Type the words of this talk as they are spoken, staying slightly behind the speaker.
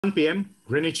1 p.m.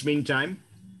 Greenwich Mean Time.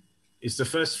 It's the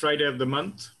first Friday of the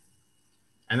month.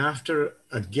 And after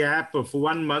a gap of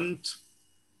 1 month,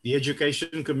 the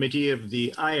Education Committee of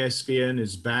the ISPN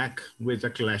is back with a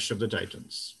clash of the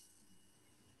titans.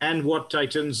 And what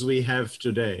titans we have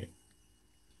today.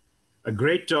 A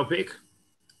great topic,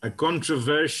 a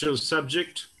controversial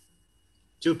subject,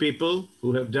 two people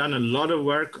who have done a lot of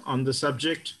work on the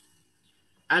subject,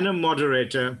 and a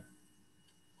moderator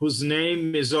whose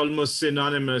name is almost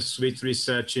synonymous with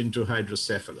research into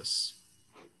hydrocephalus.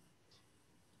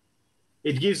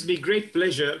 It gives me great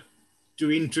pleasure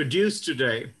to introduce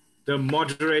today the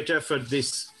moderator for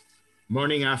this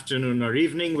morning, afternoon, or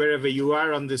evening, wherever you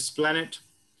are on this planet,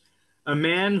 a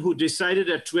man who decided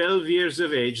at 12 years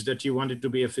of age that he wanted to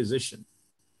be a physician,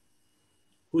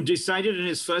 who decided in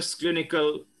his first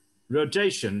clinical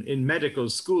rotation in medical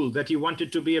school that he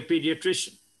wanted to be a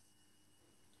pediatrician,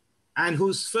 and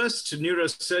whose first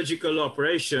neurosurgical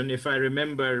operation, if I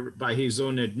remember by his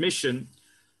own admission,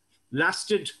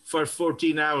 lasted for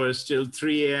 14 hours till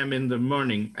 3 a.m. in the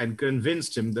morning and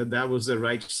convinced him that that was the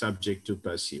right subject to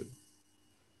pursue.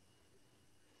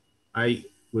 I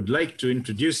would like to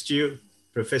introduce to you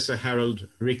Professor Harold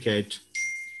Rekate,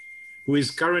 who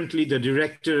is currently the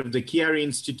director of the Chiari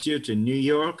Institute in New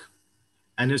York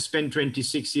and has spent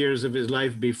 26 years of his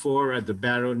life before at the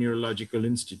Barrow Neurological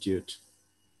Institute.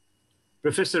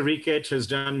 Professor Rekate has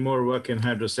done more work in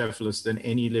hydrocephalus than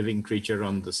any living creature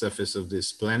on the surface of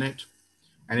this planet,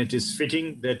 and it is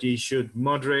fitting that he should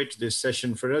moderate this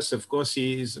session for us. Of course,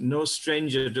 he is no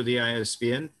stranger to the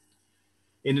ISPN.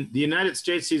 In the United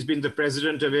States, he's been the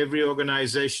president of every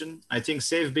organization. I think,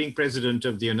 save being president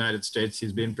of the United States,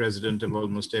 he's been president of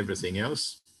almost everything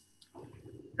else.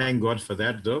 Thank God for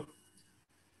that, though.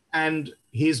 And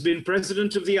he's been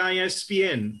president of the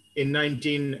ISPN in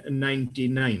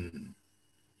 1999.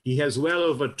 He has well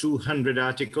over 200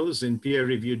 articles in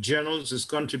peer-reviewed journals, has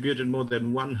contributed more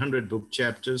than 100 book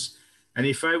chapters. And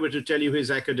if I were to tell you his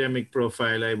academic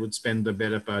profile, I would spend the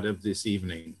better part of this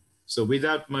evening. So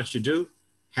without much ado,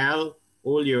 Hal,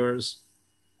 all yours.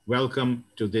 Welcome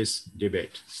to this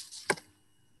debate.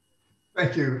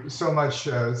 Thank you so much,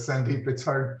 Sandeep. It's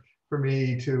hard for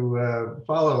me to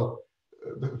follow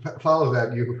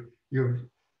that. You've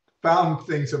found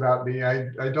things about me. I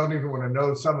don't even want to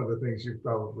know some of the things you've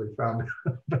probably found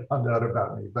out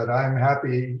about me, but I'm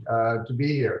happy to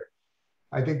be here.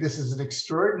 I think this is an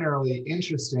extraordinarily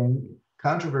interesting,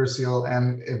 controversial,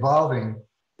 and evolving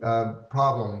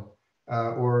problem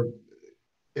or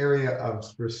area of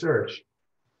research.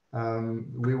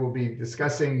 We will be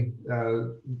discussing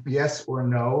yes or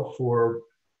no for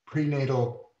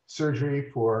prenatal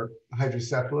surgery for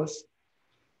hydrocephalus.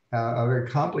 A very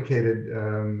complicated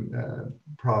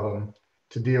problem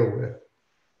to deal with.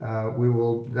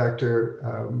 Dr.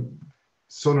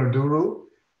 Soner Duru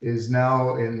is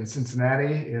now in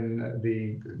Cincinnati in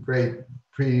the great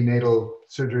prenatal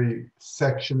surgery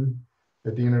section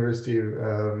at the University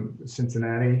of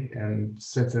Cincinnati and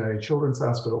Cincinnati Children's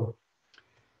Hospital.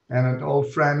 And an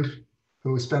old friend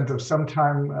who spent some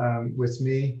time with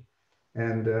me,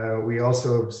 and we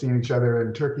also have seen each other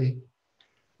in Turkey.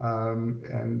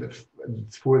 And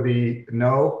for the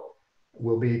no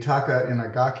will be Takayuki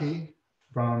Inagaki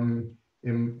from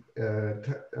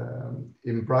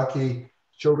Imbraki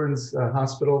Children's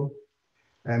Hospital,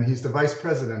 and he's the vice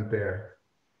president there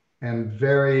and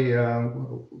very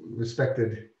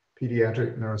respected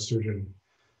pediatric neurosurgeon.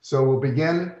 So we'll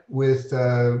begin with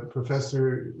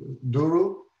Professor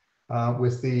Duru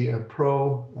with the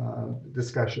pro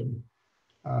discussion.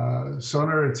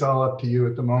 Soner, it's all up to you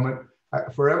at the moment.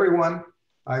 For everyone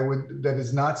that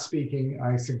is not speaking,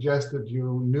 I suggest that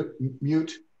you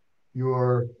mute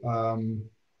your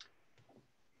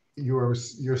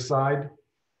side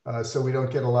so we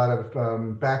don't get a lot of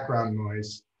background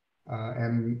noise,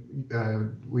 and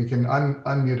we can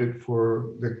unmute it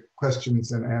for the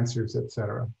questions and answers,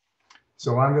 etc.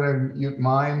 So I'm going to mute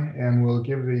mine, and we'll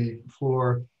give the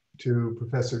floor to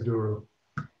Professor Duru.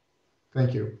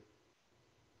 Thank you.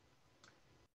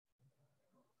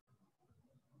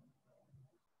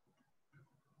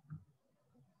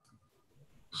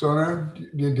 Soner,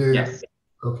 you did? Yes.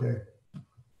 Okay.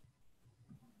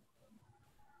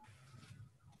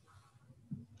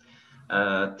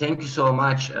 Thank you so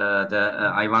much.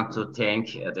 I want to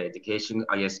thank the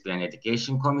ISPN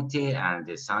Education Committee and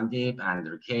Sandeep and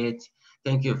Rekate.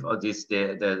 Thank you for this,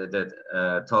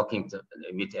 talking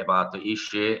about the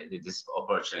issue, this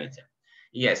opportunity.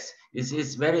 Yes, this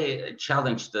is very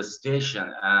challenging the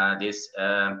situation.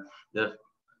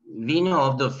 We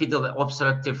know the fetal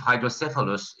obstructive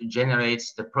hydrocephalus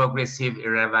generates the progressive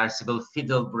irreversible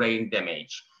fetal brain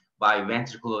damage by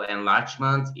ventricular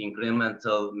enlargement,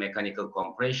 incremental mechanical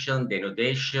compression,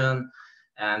 denudation,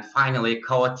 and finally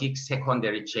chaotic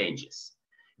secondary changes.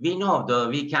 We know that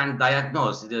we can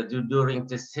diagnose during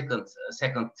the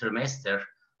second trimester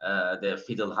the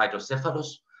fetal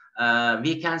hydrocephalus.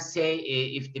 We can say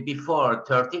if before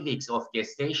 30 weeks of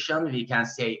gestation, we can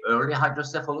say early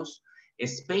hydrocephalus,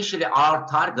 especially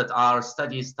our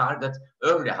studies target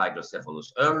early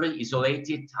hydrocephalus, early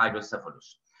isolated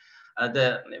hydrocephalus.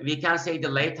 We can say the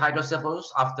late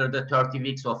hydrocephalus after the 30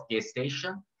 weeks of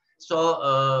gestation.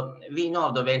 So we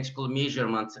know the ventricle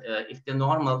measurement, if the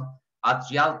normal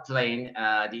atrial plane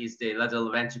is the lateral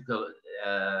ventricle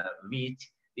width,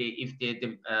 if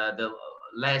the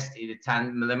less is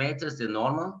 10 millimeters, the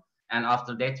normal, and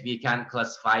after that we can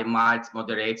classify mild,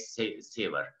 moderate,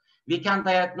 severe. We can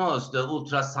diagnose the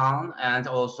ultrasound and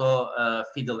also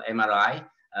fetal MRI,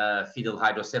 fetal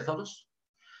hydrocephalus.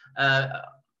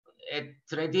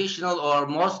 Traditional or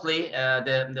mostly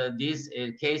these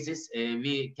cases,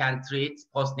 we can treat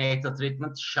postnatal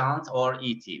treatment, shunt or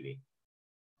ETV.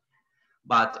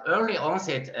 But early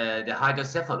onset, the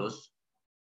hydrocephalus,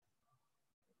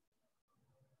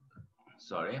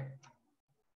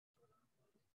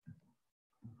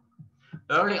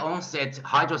 early onset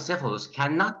hydrocephalus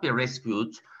cannot be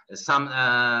rescued some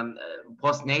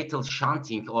postnatal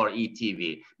shunting or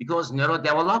ETV because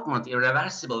neurodevelopment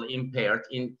irreversible impaired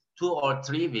in 2 or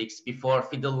 3 weeks before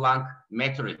fetal lung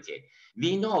maturity.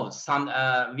 We know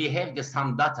we have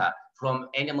some data from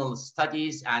animal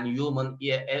studies and human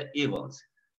events.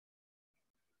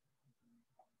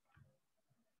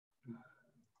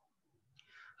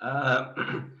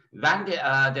 When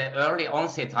the early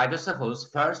onset hydrocephalus,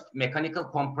 first mechanical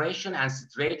compression and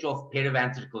stretch of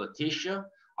periventricular tissue,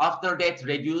 after that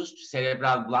reduced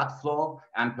cerebral blood flow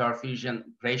and perfusion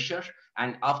pressure,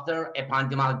 and after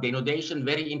ependymal denudation,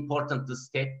 very important this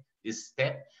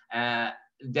step,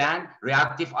 then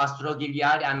reactive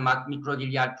astrogilial and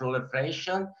microgilial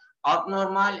proliferation,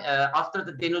 abnormal, after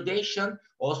the denudation,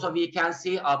 also we can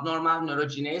see abnormal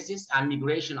neurogenesis and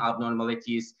migration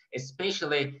abnormalities,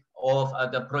 especially of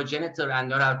the progenitor and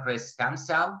neural crest stem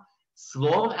cell,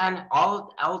 slow and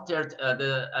altered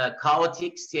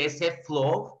chaotic CSF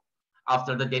flow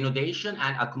after the denudation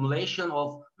and accumulation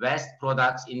of waste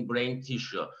products in brain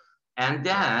tissue. And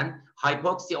then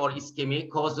hypoxia or ischemia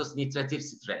causes nitrative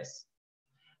stress.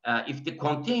 If they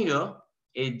continue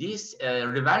this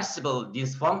reversible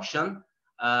dysfunction,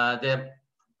 the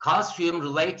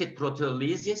calcium-related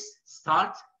proteolysis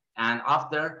start, and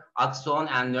after axon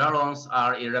and neurons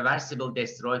are irreversibly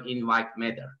destroyed in white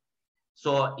matter.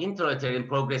 So intrauterine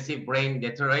progressive brain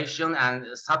deterioration and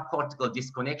subcortical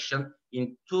disconnection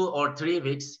in 2 or 3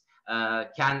 weeks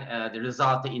can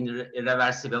result in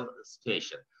irreversible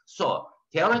situation. So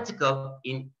theoretical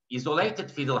in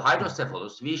isolated fetal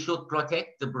hydrocephalus, we should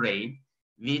protect the brain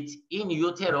with in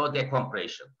utero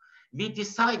decompression. We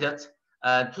decided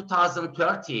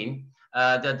 2013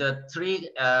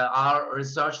 our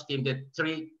research team, the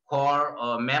 3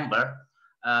 core member,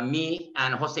 me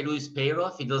and Jose Luis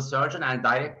Peiro, fetal surgeon and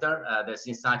director, the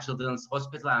Cincinnati Children's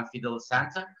Hospital and Fetal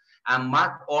Center, and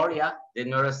Mark Oria, the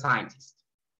neuroscientist.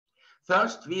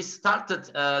 First, we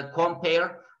started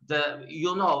compare the,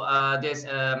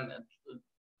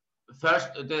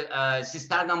 first the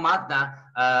cisterna magna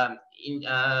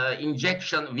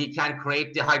injection, we can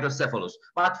create the hydrocephalus.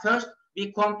 But first,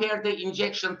 we compare the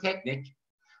injection technique.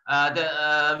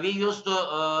 We used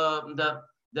to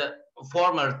the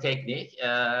former technique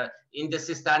in the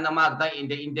cisterna magna. In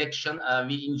the injection,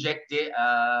 we inject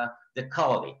the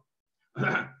kaolin.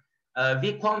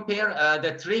 We compare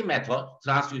the 3 methods: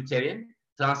 transuterine,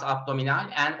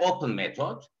 transabdominal, and open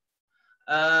method.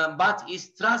 But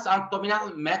is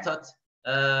transabdominal method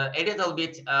a little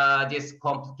bit this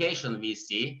complication we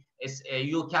see is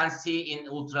you can see in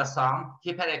ultrasound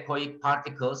hyperechoic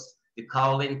particles, the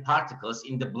kaolin particles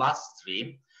in the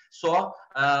bloodstream. So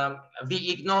we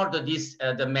ignore this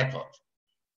the method,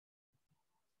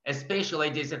 especially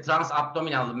this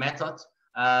transabdominal method.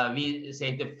 We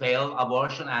say the fail,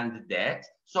 abortion, and death.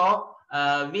 So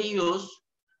we use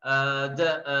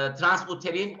the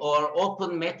transuterine or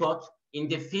open method in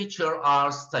the future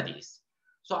our studies.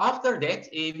 So after that,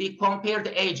 we compare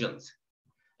the agents.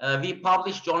 We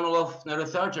published Journal of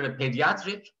Neurosurgery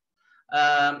Pediatric.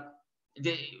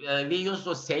 We use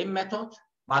the same method,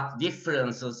 but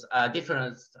different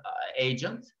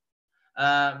agent.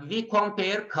 We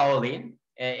compare kaolin,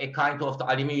 a kind of the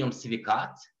aluminum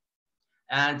silicate,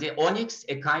 and the onyx,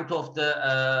 a kind of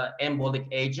the embolic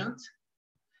agent,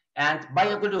 and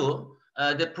BioGlue,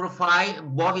 the profile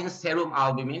bovine serum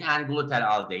albumin and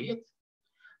glutaraldehyde.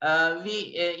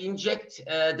 We inject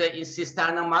the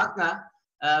cisterna magna,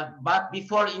 but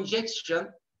before injection,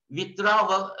 we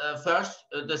travel first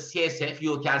the CSF.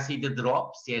 You can see the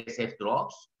drops, CSF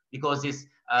drops, because it's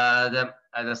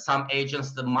some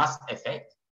agents the mass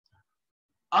effect.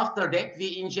 After that,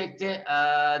 we inject the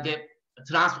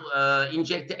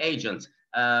agent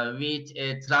with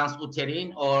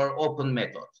transuterine or open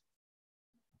method.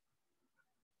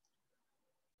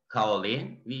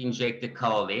 Kaolin, we inject the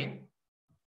kaolin,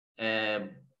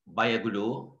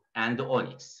 BioGlue, and the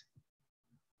onyx.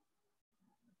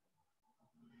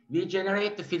 We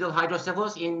generate the fetal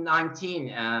hydrocephalus in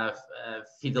 19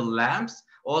 fetal lamps.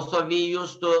 Also, we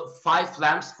use the 5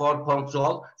 lamps for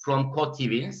control from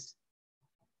co-twins.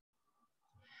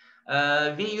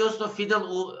 We use the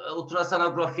fetal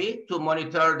ultrasonography to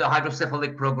monitor the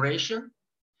hydrocephalic progression.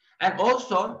 And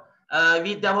also,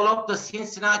 we developed the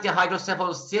Cincinnati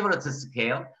hydrocephalus severity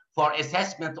scale for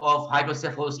assessment of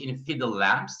hydrocephalus in fetal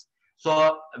lamps.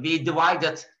 So we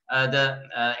divided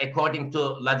according to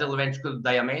lateral ventricular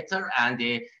diameter and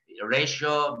the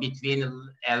ratio between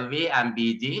LV and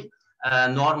BD,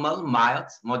 normal, mild,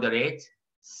 moderate,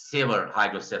 severe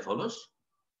hydrocephalus.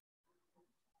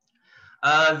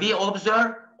 We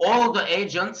observe all the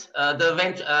agents, the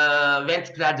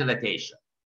ventricular dilatation.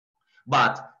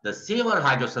 But the severe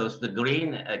hydrocephalus, the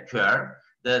green curve,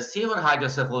 the severe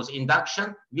hydrocephalus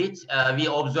induction, which we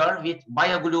observe with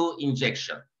BioGlue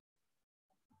injection.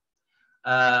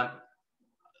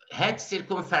 Head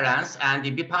circumference and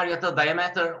the biparietal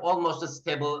diameter almost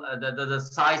stable, the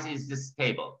size is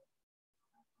stable.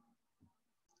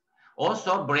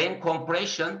 Also, brain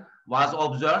compression was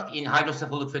observed in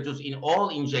hydrocephalic fetus in all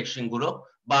injection group,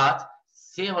 but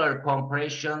severe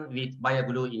compression with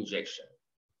BioGlue injection.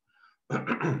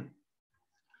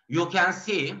 You can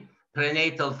see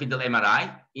prenatal fetal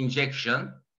MRI,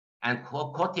 injection, and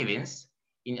co-twins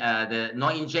in the no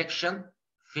injection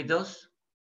fetus.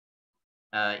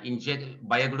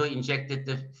 BioGlue injected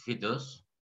the fetus.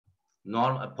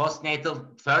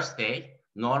 Postnatal first day,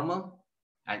 normal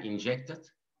and injected.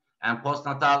 And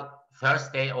postnatal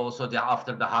first day also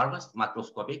after the harvest,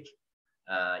 macroscopic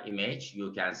image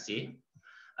you can see.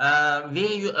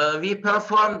 We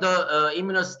performed the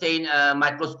immunostain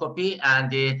microscopy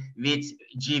and with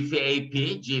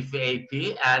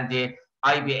GFAP and the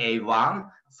IBA1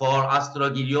 for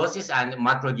astrogiliosis and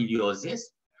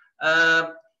macrogiliosis.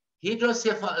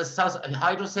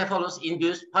 Hydrocephalus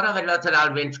induced parabilateral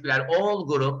ventricular all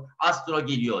group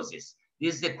astrogiliosis.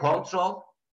 This is the control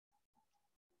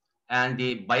and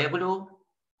the BioGlue,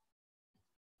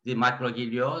 the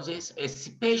macrogiliosis,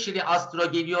 especially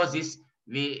astrogiliosis.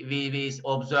 We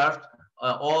observed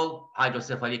all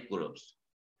hydrocephalic groups,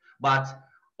 but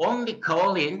only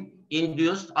kaolin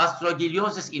induced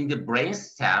astrogiliosis in the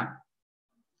brainstem,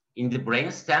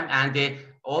 and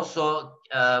also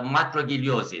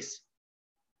macrogiliosis.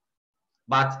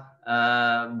 But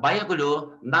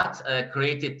BioGlue not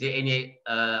created any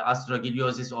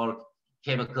astrogiliosis or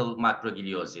chemical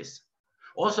macrogiliosis.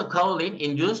 Also, kaolin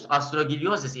induced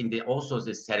astrogiliosis in the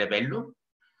cerebellum.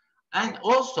 And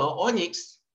also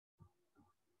onyx,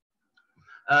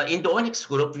 in the onyx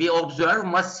group, we observe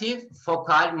massive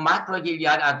focal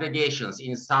macrogilial aggregations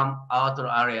in some outer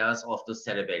areas of the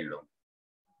cerebellum.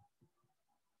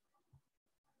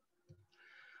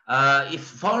 If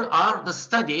for the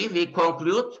study, we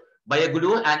conclude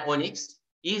BioGlue and onyx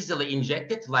easily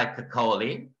injected like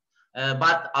kaolin,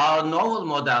 but our novel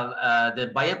model, the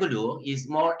BioGlue, is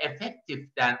more effective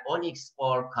than onyx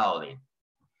or kaolin.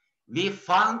 We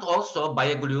found also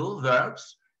BioGlue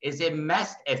works as a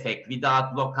masked effect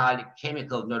without local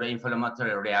chemical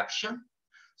neuroinflammatory reaction.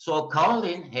 So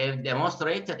kaolin have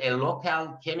demonstrated a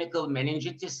local chemical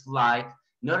meningitis-like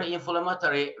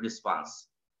neuroinflammatory response.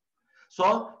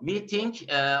 So we think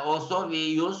also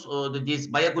we use this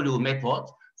BioGlue method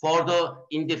for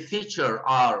in the future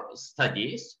our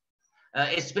studies,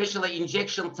 especially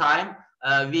injection time.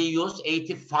 We use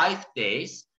 85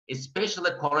 days,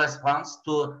 especially corresponds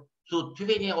to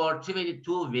 20 or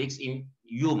 22 weeks in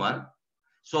human.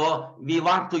 So we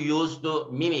want to use the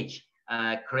mimic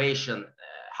creation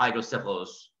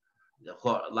hydrocephalus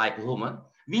like human.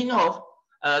 We know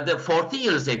the 40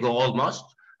 years ago almost,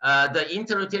 the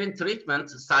intrauterine treatment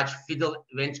such fetal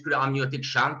ventricular amniotic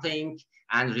shunting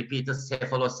and repeated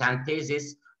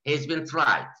cephalocentesis has been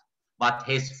tried, but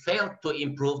has failed to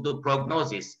improve the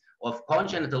prognosis of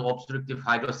congenital obstructive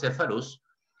hydrocephalus.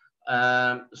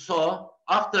 So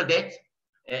after that,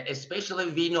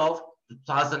 especially we know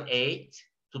 2008,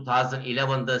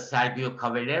 2011, the Sergio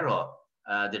Cavallero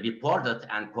reported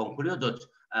and concluded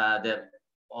the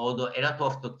although a lot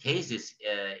of the cases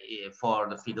for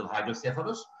the fetal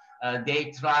hydrocephalus,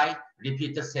 they try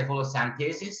repeated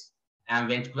cephalocentesis and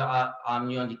ventricular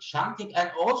amniotic shunting,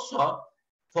 and also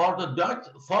for the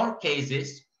 4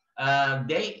 cases,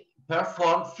 they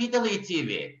perform fetal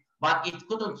ETV, but it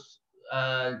couldn't.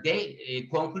 They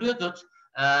concluded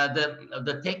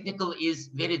the technical is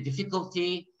very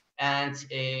difficulty, and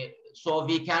so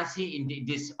we can see in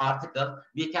this article,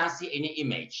 we can see any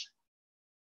image.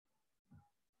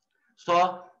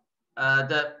 So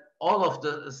all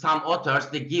of some authors,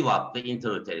 they give up the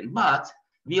intrauterine, but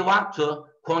we want to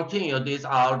continue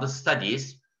the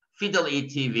studies, fetal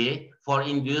ETV for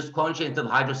induced congenital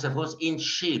hydrocephalus in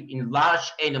sheep, in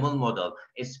large animal model.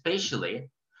 Especially,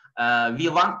 we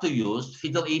want to use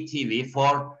fetal ETV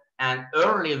for an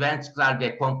early ventricular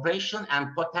decompression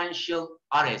and potential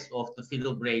arrest of the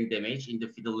fetal brain damage in the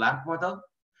fetal lamp model.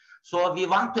 So we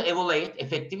want to evaluate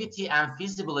effectivity and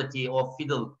feasibility of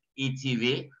fetal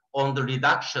ETV on the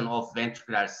reduction of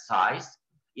ventricular size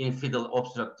in fetal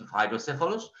obstructive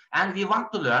hydrocephalus, and we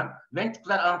want to learn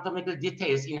ventricular anatomical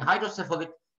details in hydrocephalic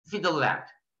fetal lamp.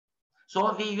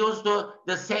 So we use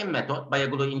the same method,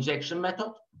 bioglue injection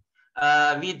method.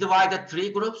 We divided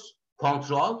 3 groups: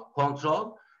 control,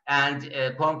 and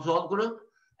control group,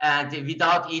 and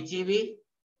without ETV,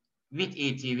 with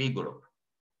ETV group.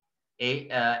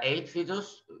 8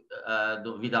 fetus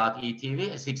without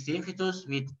ETV, 16 fetus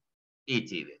with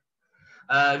ETV.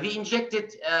 We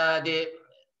injected the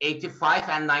 85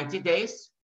 and 90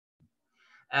 days,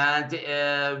 and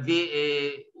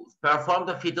we performed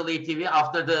the fetal ETV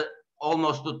after the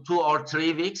almost 2 or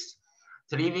 3 weeks,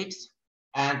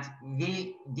 and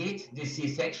we did the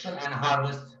C-section and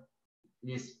harvest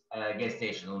this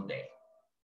gestational day.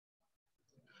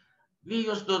 We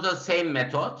used the same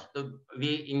method.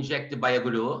 We inject the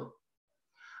bioglue.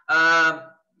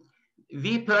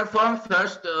 We perform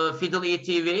first fetal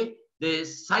ETV, the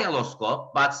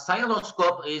cystoscope, but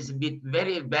cystoscope is with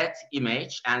very bad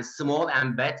image and small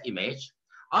and bad image.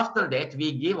 After that,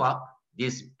 we give up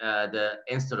this the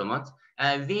instrument,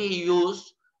 and we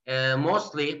use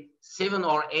mostly 7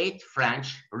 or 8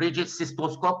 French rigid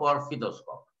cystoscope or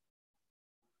fidoscope.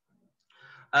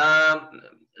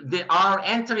 Our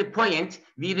entry point,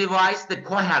 we revised the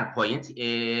coher point,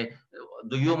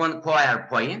 the human coher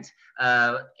point,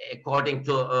 according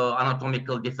to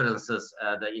anatomical differences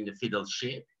in the fetal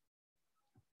shape.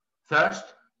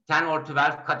 First, 10 or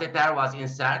 12 catheter was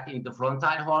inserted in the frontal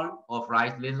horn of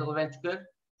right lateral ventricle,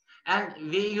 and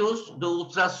we used the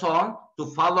ultrasound to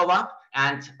follow up,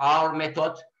 and our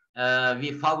method,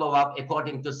 we follow up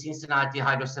according to Cincinnati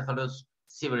hydrocephalus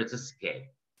severity scale.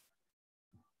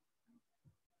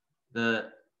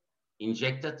 The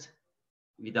injected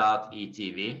without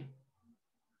ETV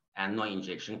and no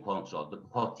injection control, the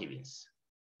cotivins.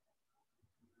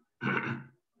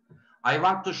 I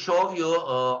want to show you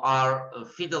our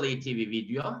fetal ETV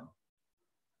video.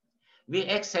 We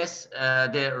access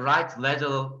the right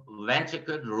lateral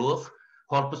ventricle roof,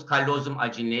 corpus callosum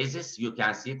agenesis, you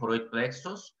can see choroid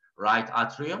plexus, right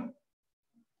atrium.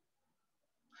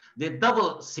 The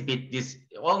double speed, this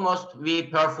almost we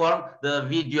perform the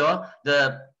video,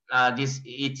 this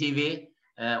ETV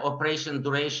operation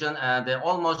duration,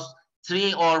 almost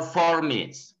 3 or 4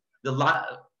 minutes. The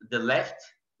left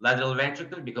lateral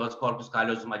ventricle, because corpus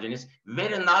callosum agenesis,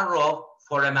 very narrow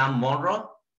foramen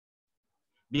Monro,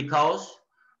 because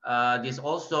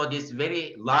this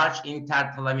very large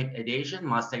interthalamic adhesion,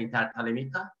 massa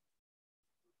interthalamica,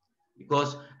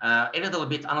 because a little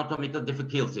bit anatomical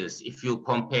difficulties if you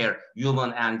compare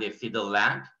human and the fetal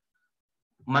lamp,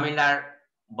 mammillar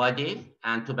body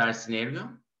and tuber scenario,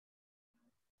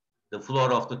 the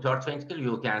floor of the third ventricle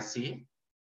you can see.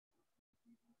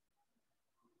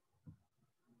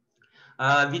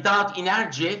 Without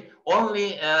energy,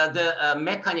 only the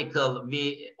mechanical,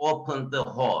 we open the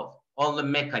hole, only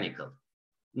mechanical,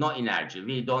 no energy.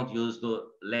 We don't use the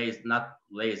laser, not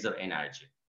laser energy.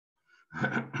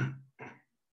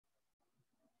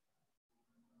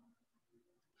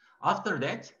 After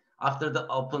that, after the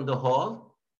open the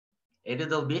hole, a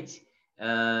little bit,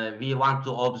 we want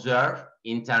to observe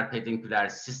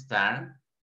interpedunculair cistern,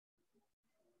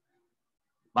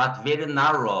 but very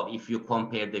narrow if you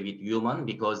compare with human,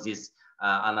 because this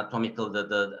anatomical,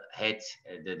 the head,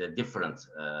 the different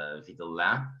fetal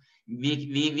lamp. We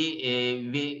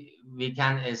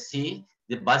can see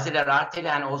the basilar artery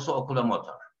and also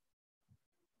oculomotor.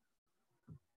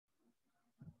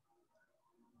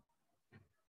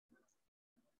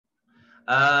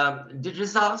 The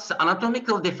results,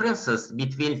 anatomical differences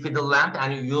between fetal lamp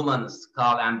and human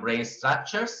skull and brain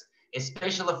structures,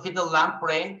 especially fetal lamp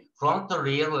brain, front to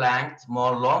rear length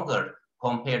more longer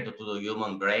compared to the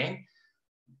human brain.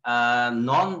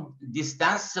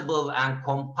 Non-distensible and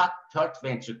compact third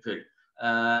ventricle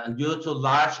due to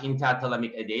large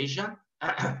interthalamic adhesion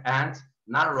and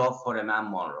narrow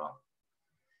foramen Monro.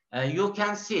 You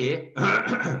can see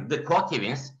the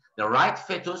co-twins, the right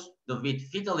fetus with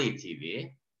fetal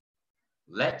ETV,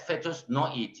 left fetus no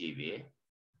ETV.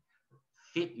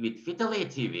 With fetal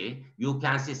ETV, you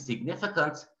can see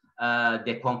significant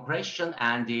decompression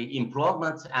and the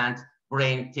improvement and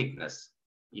brain thickness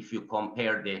if you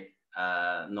compare the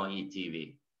no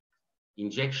ETV.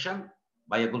 Injection,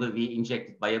 Bayaglu, we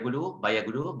injected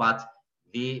Bayaglu, but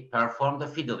we performed the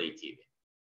fetal ETV.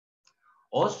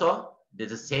 Also,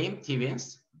 the same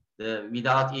twins,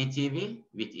 without ETV,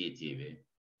 with ETV.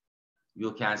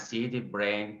 You can see the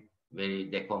brain, very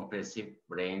decompressive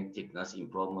brain thickness,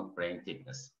 improvement brain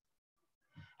thickness.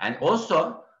 And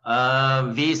also,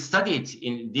 we studied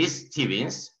in these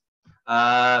twins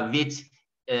with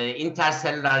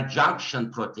intercellular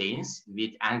junction proteins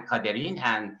with N-cadherin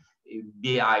and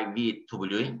BIV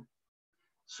tubulin.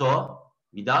 So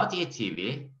without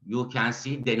ETV, you can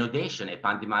see denudation,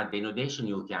 ependymal denudation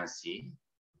you can see.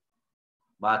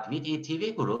 But with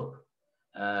ETV group,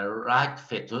 right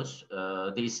fetus,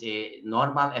 there is a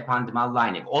normal ependymal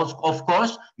lining. Of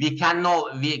course, we can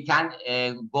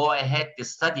go ahead the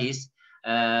studies.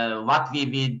 What we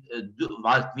did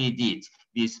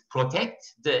is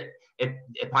protect the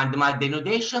ependymal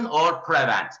denudation or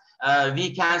prevent. We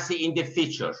can see in the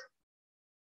future.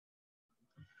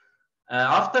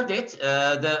 After that,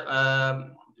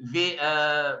 we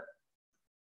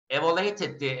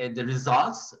evaluated the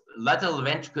results, lateral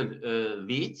ventricle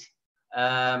width.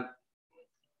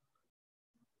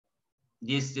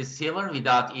 This is silver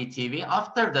without ETV.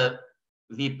 After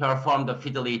we performed the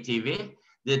fetal ETV,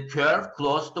 the curve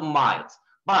close to mild.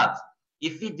 But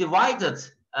if we divided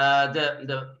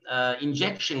the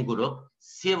injection group,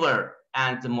 severe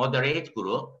and moderate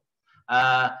group,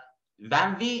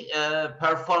 when we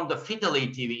perform the fetal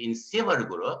ETV in severe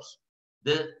groups,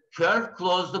 the curve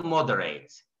close to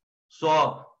moderate.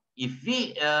 So if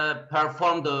we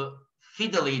perform the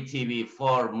fetal ETV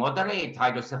for moderate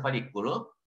hydrocephalic group,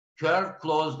 curve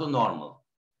close to normal,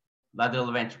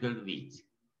 lateral ventricle width.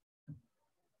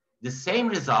 The same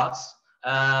results,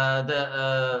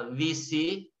 we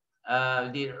see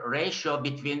the ratio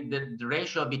between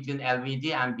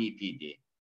LVD and BPD.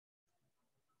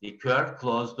 The curve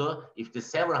close to, if the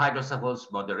severe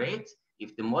hydrocephalus moderate,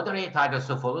 if the moderate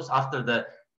hydrocephalus after the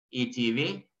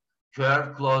ETV,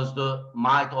 curve close to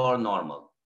mild or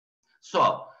normal.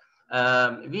 So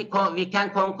we can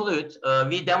conclude,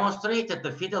 we demonstrated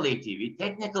the fetal ETV,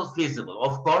 technical feasible.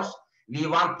 Of course, we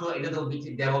want to a little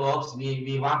bit develop,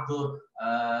 we want to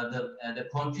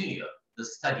continue the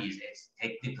studies as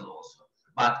technical also.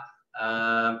 But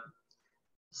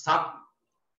some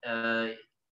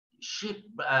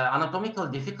anatomical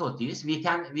difficulties, we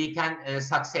can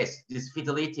success this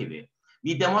fetal ETV.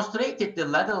 We demonstrated the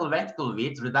lateral ventricle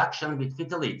width reduction with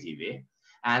fetal ETV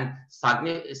and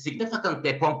significant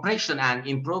decompression and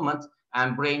improvement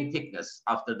and brain thickness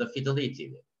after the fetal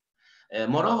ETV.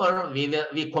 Moreover,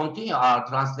 we continue our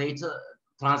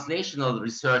translational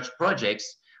research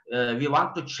projects. We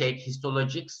want to check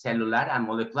histologic, cellular, and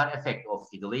molecular effect of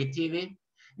fetal ETV.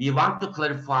 We want to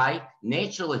clarify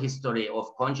natural history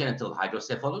of congenital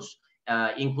hydrocephalus,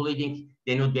 including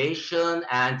denudation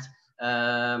and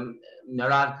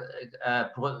neural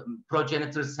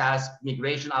progenitor cells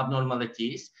migration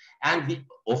abnormalities. And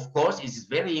of course, it is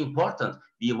very important,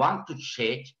 we want to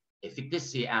check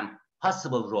efficacy and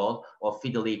possible role of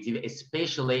fetal ETV,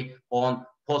 especially on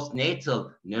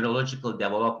postnatal neurological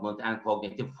development and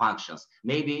cognitive functions.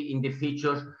 Maybe in the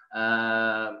future,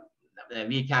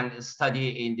 we can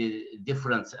study in the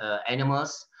different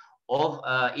animals.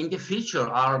 In the future,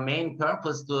 our main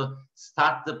purpose to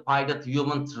start the pilot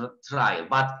human trial,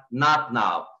 but not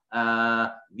now.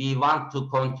 We want to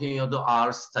continue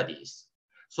our studies.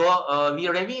 So we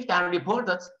reviewed and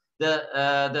reported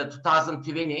the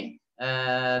 2020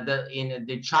 in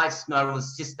the child's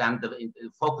nervous system, the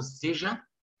focus seizure.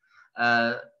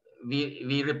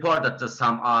 We reported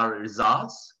some our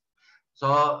results.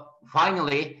 So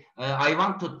finally, I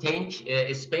want to thank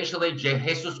especially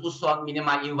Jesus Uson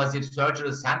Minimal Invasive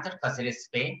Surgery Center, Cáceres,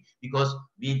 Spain, because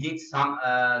we did some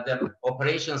the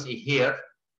operations here,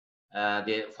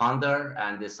 the founder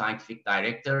and the scientific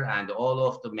director and all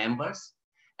of the members.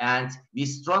 And we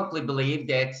strongly believe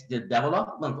that the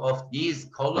development of these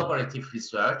collaborative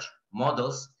research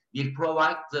models will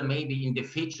provide maybe in the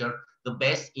future the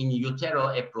best in utero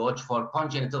approach for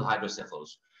congenital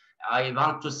hydrocephalus. I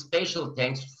want to special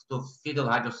thanks to fetal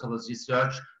hydrocephalus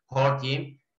research core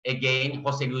team again,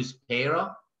 Jose Luis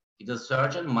Peiro, fetal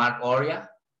surgeon, Mark Oria,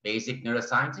 basic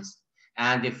neuroscientist,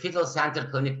 and the Fetal Center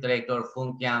Clinic Director,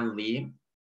 Funkian Lim,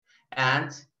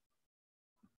 and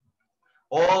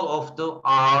all of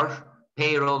our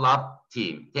payroll lab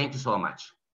team. Thank you so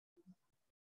much.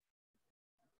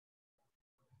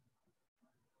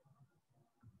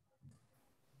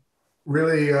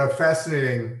 Really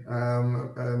fascinating,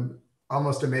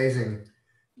 almost amazing,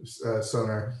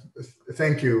 Soner.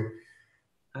 Thank you.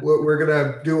 We're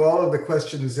going to do all of the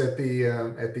questions at the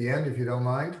end, if you don't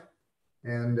mind,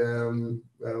 and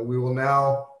we will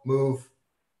now move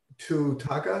to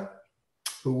Taka,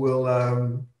 who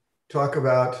will talk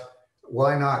about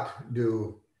why not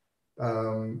do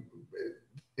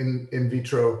in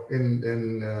vitro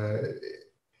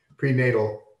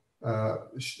prenatal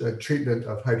treatment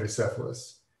of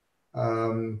hydrocephalus.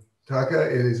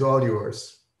 Taka, it is all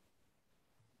yours.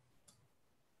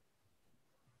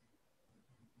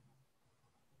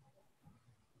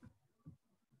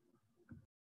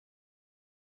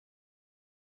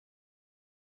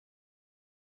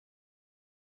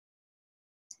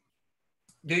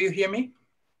 Do you hear me?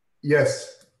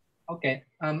 Yes. Okay,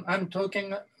 I'm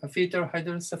talking fetal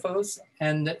hydrocephalus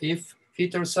and if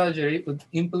fetal surgery would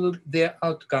improve their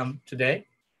outcome today.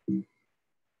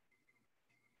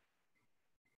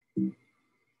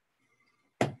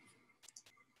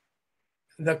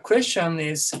 The question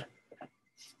is,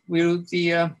 will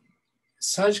the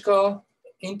surgical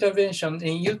intervention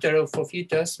in utero for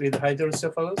fetus with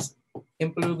hydrocephalus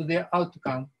improve their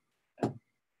outcome?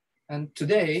 And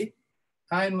today,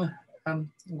 I'm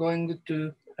going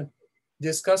to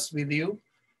discuss with you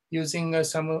using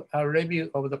some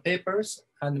review of the papers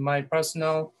and my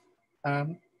personal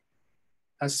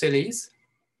series.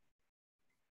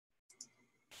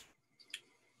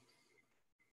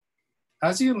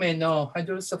 As you may know,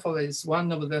 hydrocephalus is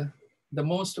one of the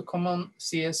most common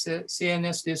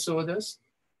CNS disorders,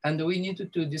 and we need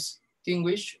to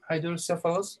distinguish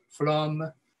hydrocephalus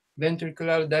from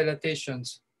ventricular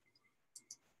dilatations.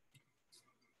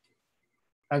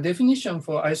 A definition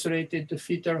for isolated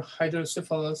fetal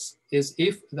hydrocephalus is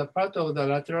if the part of the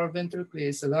lateral ventricle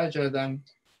is larger than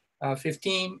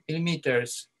 15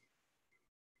 millimeters.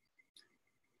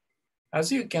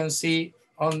 As you can see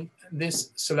on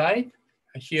this slide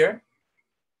here,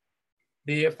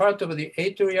 the part of the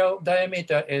atrial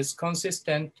diameter is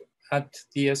consistent at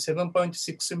the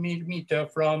 7.6 millimeter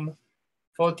from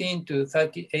 14 to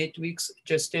 38 weeks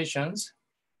gestations.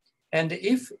 And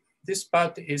if this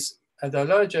part is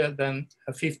larger than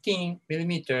 15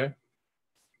 millimeter,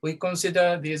 we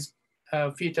consider this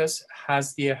fetus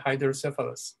has the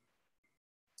hydrocephalus.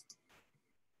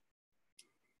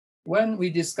 When we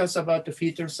discuss about the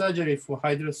fetal surgery for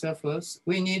hydrocephalus,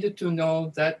 we need to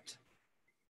know that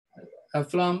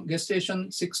from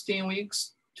gestation 16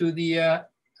 weeks to the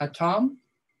term,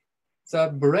 the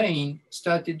brain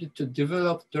started to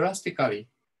develop drastically.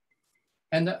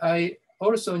 And I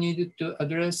also needed to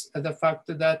address the fact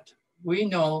that we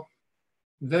know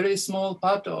very small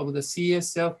part of the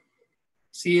CSF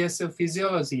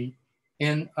physiology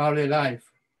in early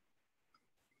life.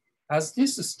 At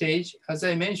this stage, as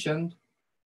I mentioned,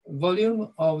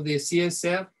 volume of the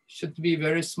CSF should be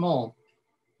very small.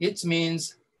 It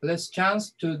means less chance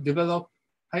to develop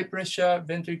high pressure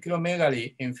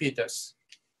ventriculomegaly in fetus.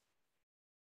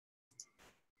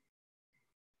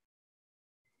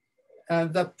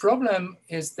 The problem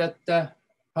is that the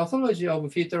pathology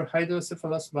of fetal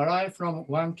hydrocephalus vary from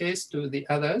one case to the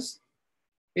others.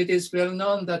 It is well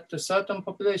known that a certain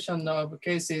population of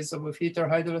cases of fetal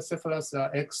hydrocephalus are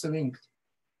X-linked,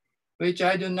 which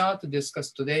I do not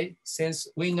discuss today since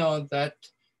we know that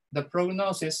the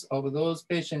prognosis of those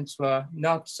patients were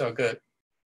not so good.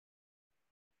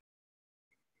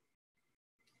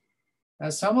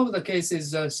 Some of the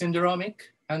cases are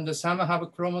syndromic and some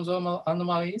have chromosomal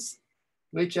anomalies,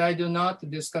 which I do not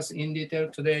discuss in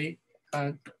detail today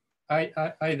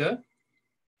either.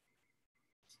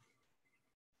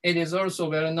 It is also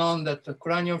well known that the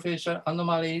craniofacial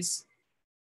anomalies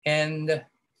and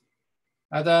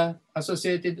other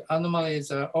associated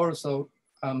anomalies are also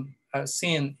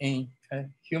seen in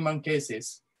human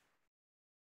cases.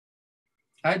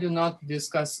 I do not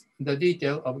discuss the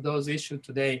detail of those issues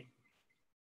today.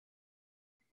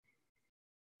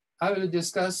 I will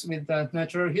discuss with the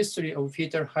natural history of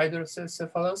fetal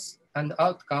hydrocephalus and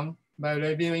outcome by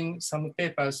reviewing some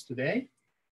papers today.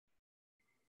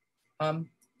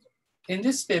 In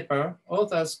this paper,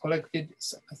 authors collected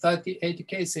 38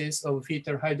 cases of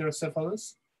fetal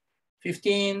hydrocephalus.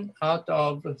 15 out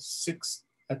of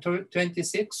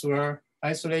 26 were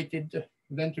isolated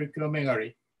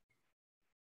ventriculomegaly.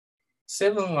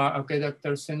 7 were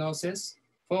aqueductal stenosis,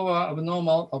 4 were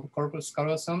abnormal of corpus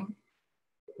callosum,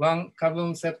 1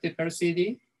 cavum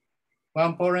septipercidi,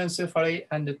 1 porencephaly,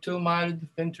 and 2 mild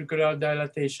ventricular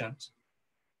dilatations.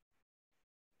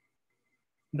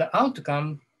 The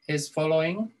outcome is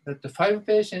following that the 5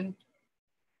 patients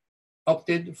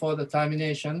opted for the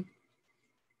termination.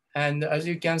 And as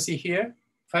you can see here,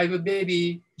 5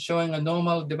 baby showing a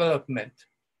normal development.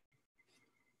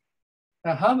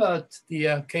 Now, how about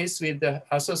the case with the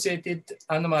associated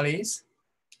anomalies?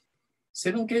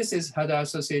 7 cases had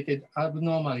associated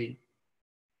abnormality.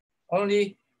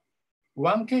 Only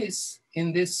 1 case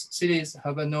in this series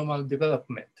have a normal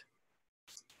development.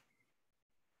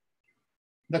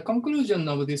 The conclusion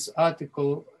of this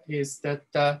article is that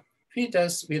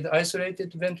fetus with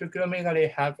isolated ventriculomegaly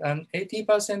have an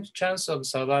 80% chance of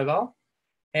survival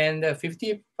and a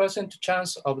 50%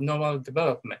 chance of normal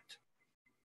development.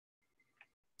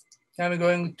 I'm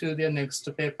going to the next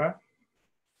paper.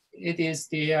 It is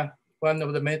the one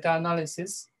of the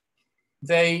meta-analysis.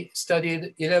 They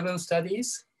studied 11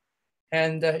 studies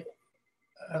and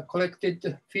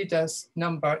collected fetus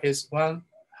number is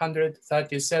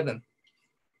 137.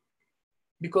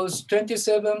 Because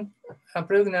 27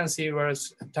 pregnancy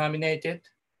was terminated,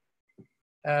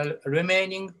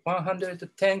 remaining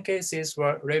 110 cases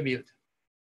were reviewed.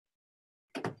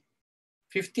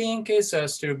 15 cases are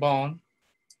stillborn,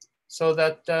 so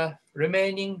that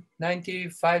remaining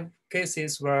 95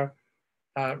 cases were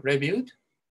reviewed.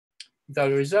 The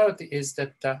result is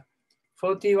that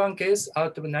 41 cases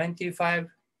out of 95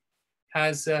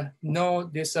 has no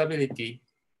disability.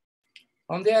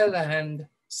 On the other hand,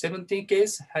 17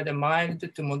 cases had a mild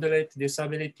to moderate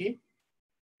disability,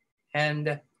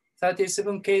 and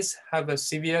 37 cases have a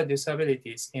severe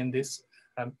disabilities in this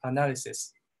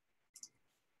analysis.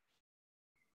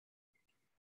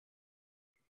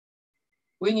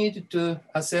 We need to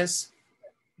assess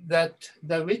that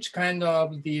which kind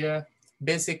of the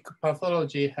basic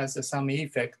pathology has some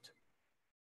effect.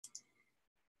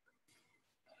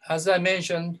 As I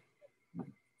mentioned,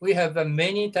 we have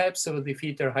many types of the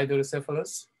fetal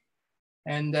hydrocephalus,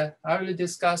 and I will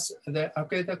discuss the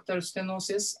aqueductal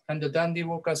stenosis and the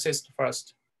Dandy-Walker cyst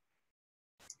first.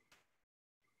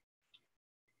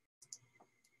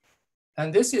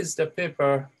 And this is the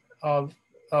paper of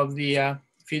the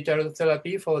fetal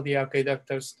therapy for the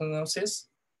aqueductal stenosis.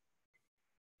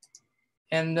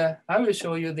 And I will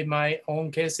show you my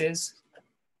own cases.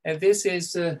 And this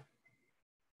is the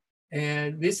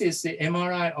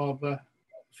MRI of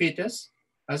fetus.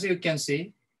 As you can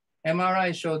see,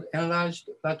 MRI showed enlarged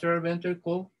lateral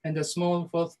ventricle and a small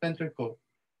fourth ventricle.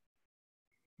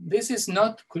 This is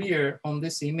not clear on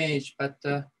this image, but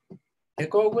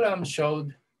echogram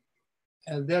showed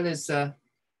there is a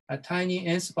tiny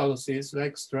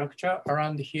encephalosis-like structure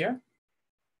around here.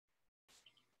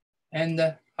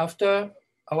 And after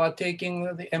our taking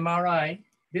the MRI,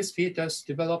 this fetus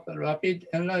developed a rapid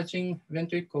enlarging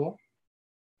ventricle,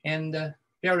 and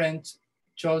parents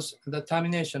chose the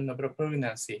termination of the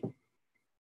pregnancy.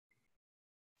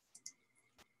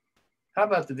 How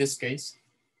about this case?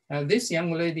 This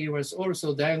young lady was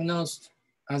also diagnosed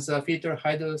as a fetal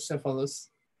hydrocephalus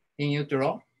in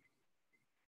utero.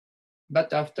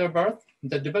 But after birth,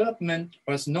 the development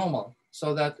was normal,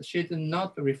 so that she did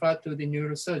not refer to the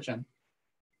neurosurgeon.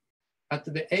 At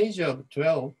the age of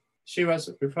 12, she was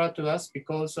referred to us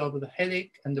because of the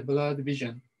headache and the blurred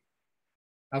vision.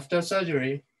 After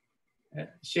surgery,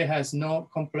 she has no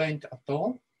complaint at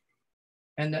all.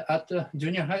 And at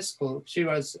junior high school, she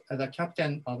was the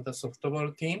captain of the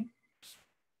softball team,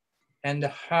 and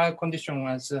her condition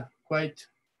was quite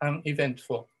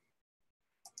uneventful.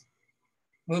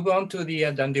 Move on to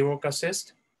the Dandy-Walker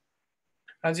cyst.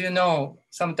 As you know,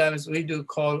 sometimes we do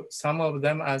call some of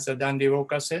them as a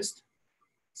Dandy-Walker cyst.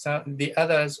 So the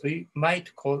others we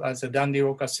might call as a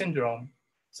Dandy-Walker syndrome.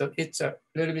 So it's a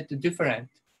little bit different.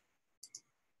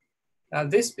 Now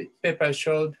this paper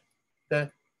showed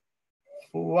that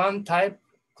one type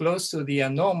close to the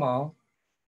normal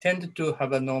tend to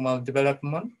have a normal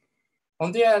development.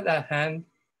 On the other hand,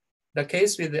 the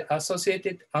case with the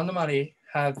associated anomaly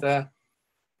have a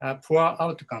poor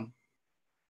outcome.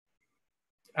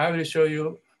 I will show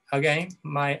you again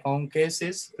my own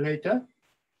cases later.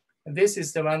 This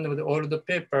is the one with the old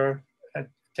paper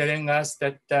telling us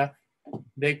that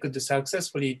they could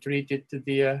successfully treat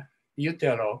the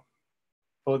utero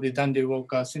for the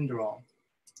Dandy-Walker syndrome.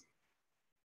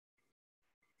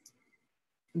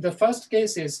 The first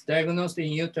case is diagnosed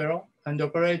in utero and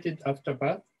operated after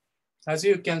birth. As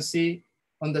you can see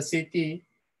on the CT,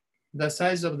 the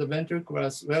size of the ventricle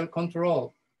was well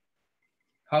controlled.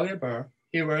 However,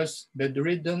 he was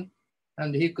bedridden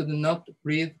and he could not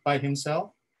breathe by himself.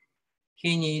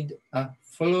 He needed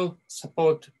full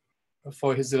support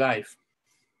for his life.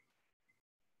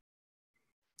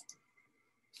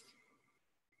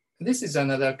 This is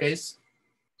another case.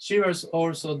 She was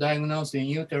also diagnosed in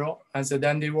utero as a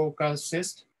Dandy-Walker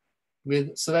cyst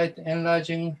with slight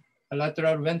enlarging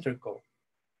lateral ventricle.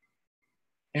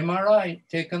 MRI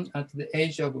taken at the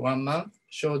age of 1 month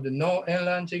showed no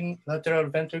enlarging lateral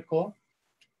ventricle,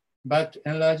 but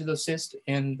enlarged cyst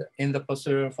in the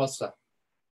posterior fossa.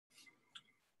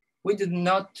 We did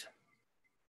not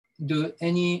do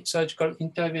any surgical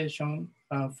intervention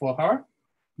for her,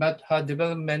 but her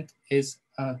development is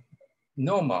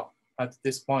normal at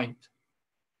this point.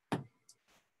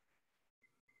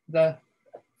 The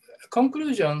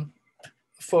conclusion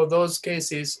for those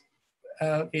cases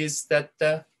is that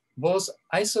both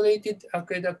isolated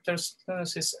aqueductal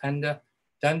stenosis and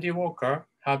Dandy-Walker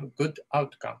have good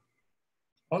outcome.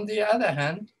 On the other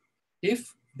hand,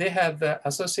 if they have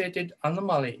associated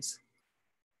anomalies,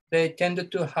 they tend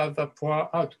to have a poor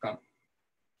outcome.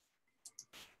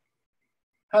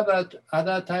 How about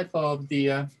other type of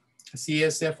the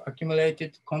CSF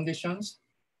accumulated conditions?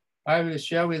 I will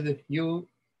share with you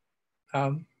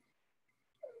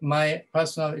my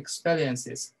personal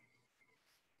experiences.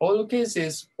 All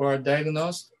cases were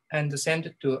diagnosed and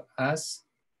sent to us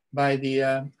by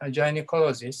the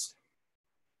gynecologist.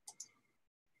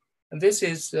 This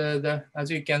is as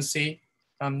you can see,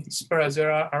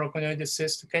 Spirazera araconioides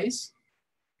cyst case.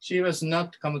 She was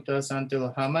not come to us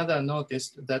until her mother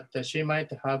noticed that she might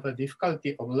have a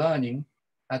difficulty of learning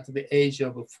at the age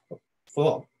of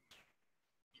 4.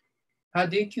 Her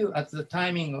DQ at the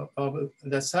timing of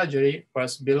the surgery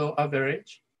was below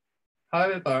average.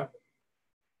 However,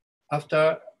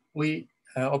 after we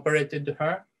operated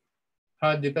her,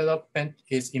 her development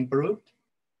is improved.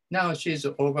 Now she's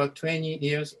over 20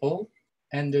 years old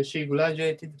and she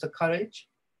graduated the college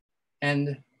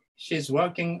and she's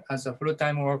working as a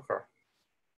full-time worker.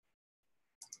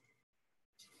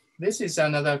 This is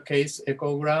another case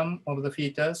echogram of the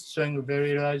fetus showing a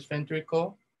very large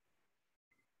ventricle.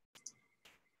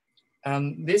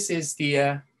 This is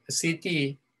the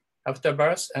CT after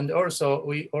birth, and also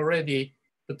we already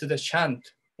put the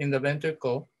shunt in the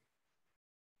ventricle,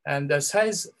 and the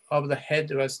size of the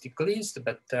head was decreased,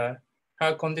 but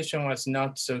her condition was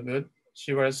not so good.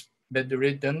 She was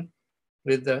bedridden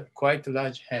with a quite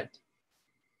large head.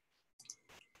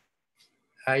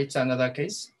 It's another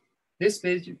case. This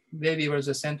baby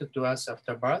was sent to us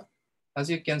after birth. As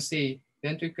you can see,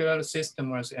 ventricular system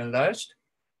was enlarged.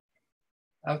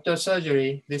 After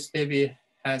surgery, this baby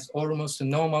has almost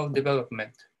normal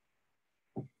development.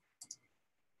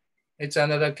 It's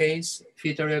another case,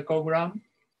 fetal echogram,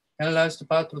 enlarged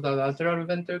part of the lateral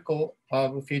ventricle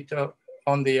of fetal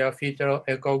on the fetal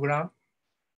echogram.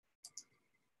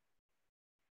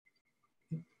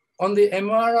 On the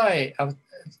MRI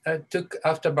took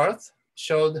after birth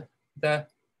showed the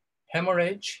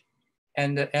hemorrhage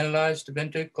and the enlarged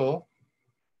ventricle,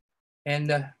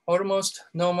 and almost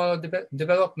normal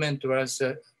development was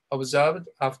observed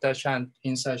after shunt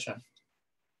insertion.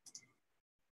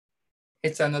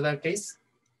 It's another case.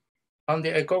 On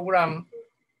the echogram,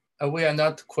 we are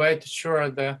not quite sure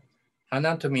the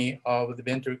anatomy of the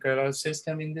ventricular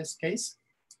system in this case.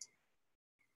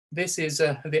 This is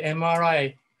the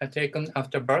MRI taken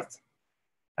after birth.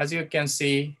 As you can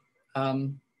see,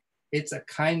 it's a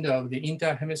kind of the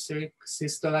interhemispheric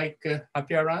cyst-like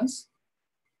appearance.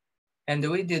 And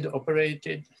we did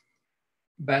operated,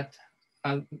 but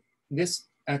this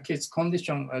kid's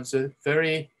condition was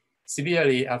very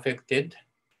severely affected.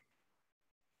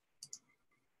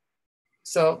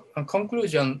 So a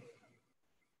conclusion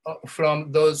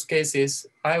from those cases,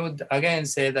 I would again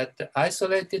say that the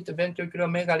isolated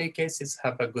ventriculomegaly cases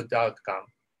have a good outcome.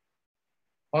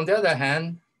 On the other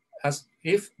hand, as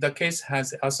if the case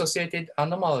has associated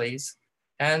anomalies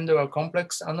and or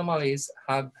complex anomalies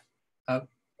have a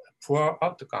poor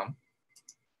outcome.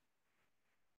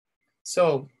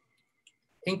 So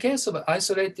in case of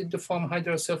isolated form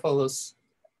hydrocephalus,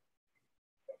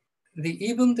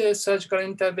 even the surgical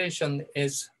intervention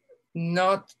is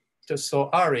not so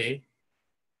early.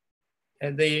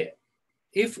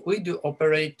 If we do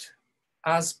operate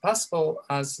as possible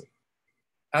as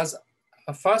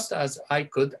fast as I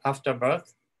could after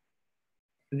birth,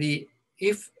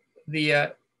 if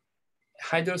the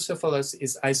hydrocephalus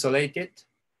is isolated,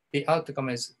 the outcome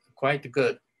is quite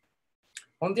good.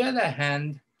 On the other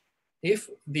hand, if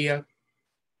the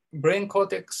brain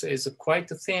cortex is quite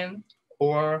thin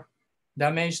or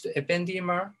damaged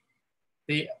ependyma,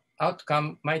 the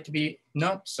outcome might be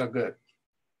not so good.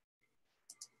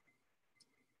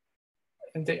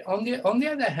 on the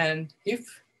other hand,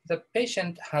 if the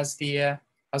patient has the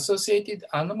associated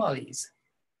anomalies,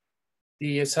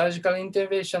 the surgical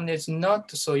intervention is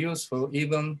not so useful,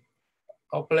 even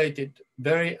operated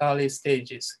very early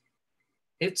stages.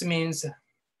 It means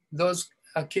those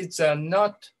kids are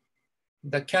not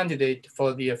the candidate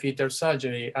for the fetal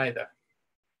surgery either.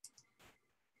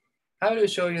 I will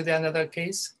show you another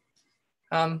case.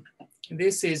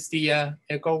 This is the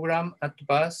echogram at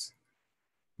birth.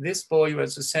 This boy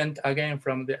was sent again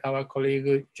from our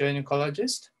colleague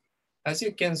gynecologist. As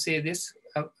you can see, this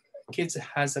kid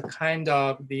has a kind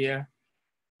of the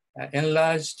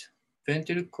enlarged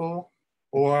ventricle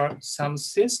or some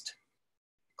cyst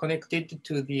connected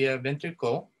to the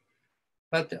ventricle.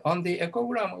 But on the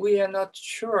echogram, we are not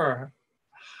sure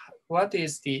what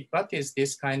is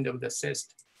this kind of the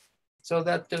cyst. So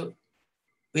that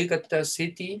we got the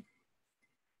CT,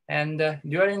 and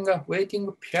during a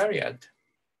waiting period,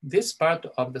 this part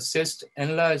of the cyst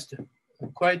enlarged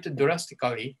quite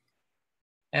drastically,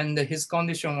 and his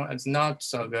condition was not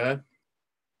so good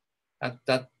at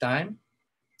that time.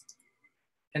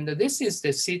 And this is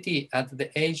the CT at the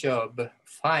age of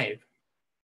 5.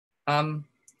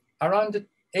 Around the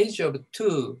age of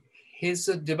 2, his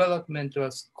development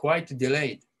was quite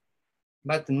delayed.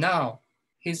 But now,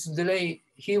 his delay,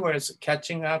 he was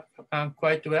catching up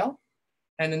quite well.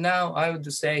 And now I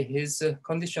would say his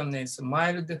condition is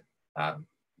mild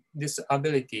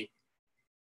disability.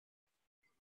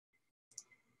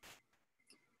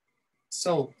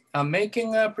 So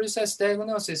making a precise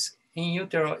diagnosis in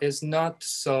utero is not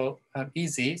so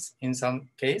easy in some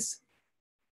case.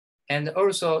 And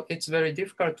also it's very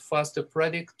difficult for us to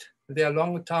predict their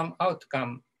long-term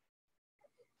outcome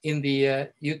in the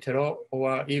utero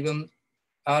or even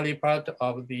early part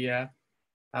of their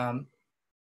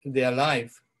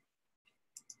life.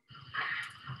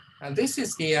 And this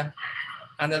is the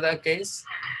another case.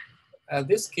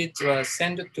 This kid was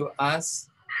sent to us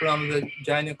from the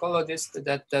gynecologist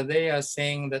that they are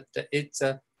saying that it's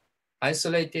a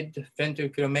isolated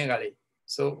ventriculomegaly.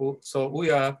 So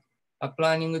we are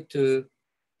planning to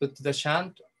put the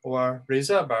shunt or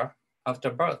reservoir after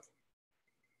birth.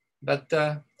 But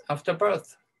after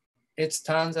birth, it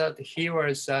turns out he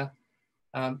was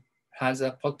has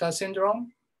a Potter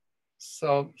syndrome,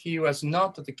 so he was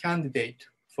not the candidate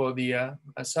for the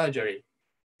surgery.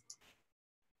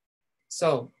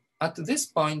 So at this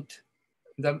point,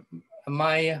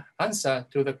 my answer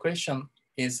to the question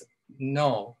is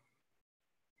no.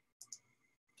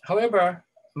 However,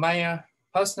 my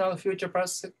personal future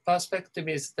perspective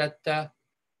is that,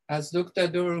 as Dr.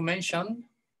 Duru mentioned,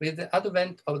 with the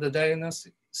advent of the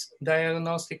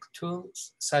diagnostic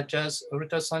tools such as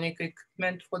ultrasonic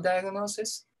equipment for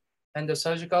diagnosis and the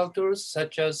surgical tools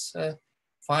such as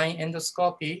fine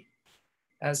endoscopy,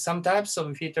 some types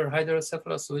of fetal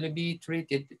hydrocephalus will be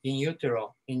treated in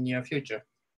utero in near future.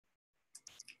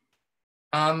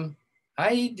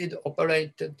 I did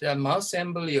operate the mouse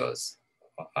embryos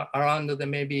around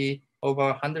maybe over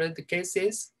 100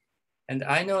 cases. And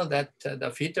I know that the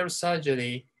fetal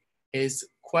surgery is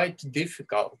quite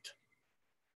difficult.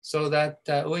 So that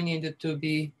we need to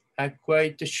be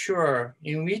quite sure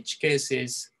in which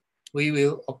cases we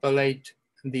will operate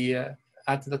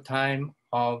at the time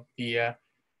of the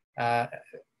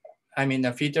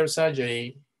fetal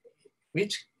surgery,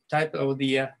 which type of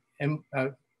the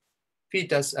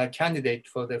fetus are candidate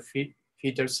for the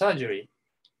fetal surgery.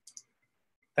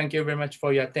 Thank you very much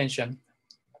for your attention.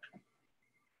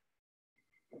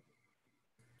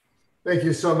 Thank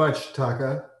you so much,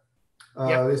 Taka.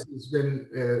 Yep. This has been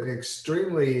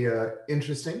extremely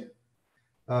interesting.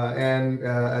 And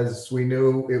as we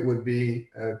knew, it would be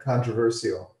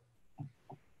controversial.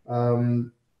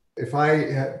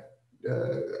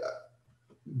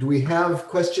 Do we have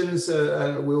questions?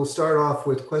 We'll start off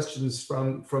with questions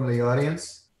from the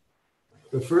audience.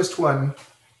 The first one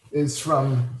is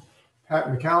from Pat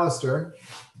McAllister,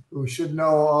 who should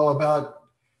know all about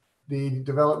the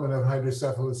development of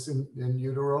hydrocephalus in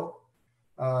utero.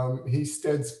 He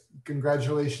says,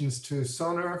 congratulations to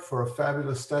Soner for a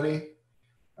fabulous study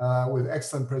with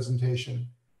excellent presentation.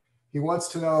 He wants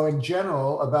to know in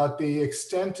general about the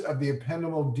extent of the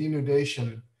ependymal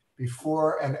denudation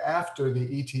before and after the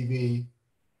ETV.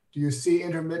 Do you see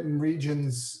intermittent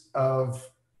regions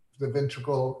of the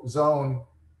ventricular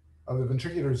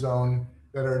zone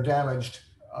that are damaged?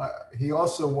 He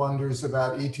also wonders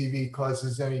about ETV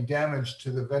causes any damage to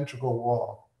the ventricle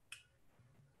wall.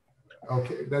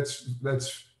 Okay,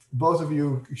 that's both of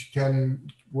you can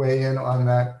weigh in on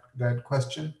that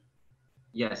question.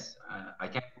 Yes, I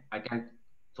can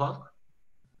talk.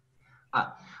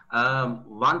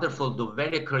 Wonderful, the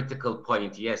very critical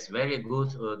point. Yes, very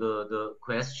good. The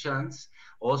questions.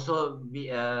 Also,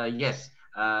 yes,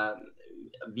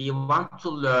 we want to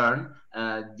learn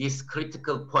this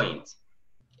critical point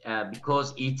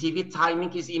because ETV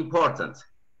timing is important.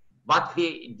 What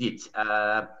we did,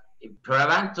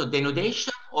 prevent the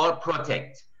denudation or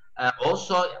protect.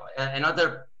 Also,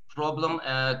 another problem,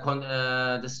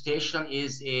 the situation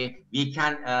is we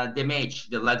can damage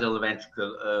the lateral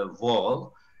ventricle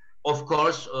wall. Of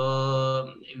course,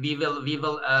 we will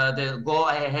go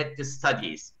ahead the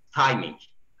studies, timing.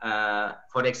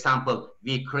 For example,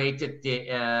 we created the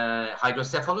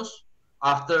hydrocephalus.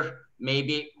 After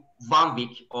maybe 1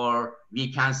 week, or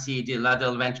we can see the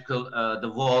lateral ventricle,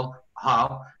 the wall,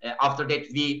 how. After that,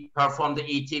 we perform the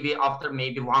ETV after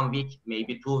maybe 1 week,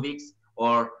 maybe 2 weeks,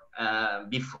 or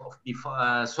before.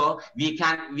 So we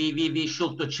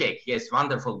should to check. Yes,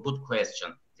 wonderful, good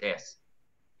question. Yes.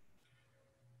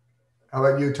 How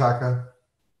about you, Taka?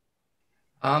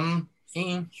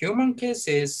 In human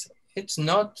cases, it's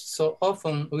not so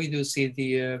often we do see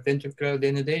the ventricular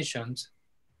denudations.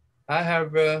 I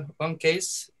have one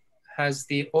case has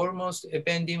the almost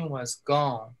ependym was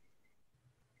gone.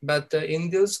 But in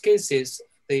those cases,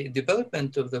 the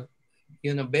development of the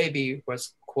baby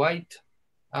was quite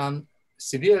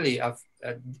severely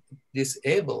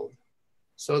disabled.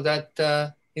 So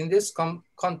that in this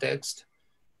context,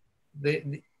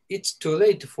 it's too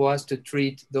late for us to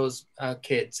treat those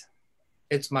kids.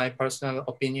 It's my personal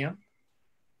opinion.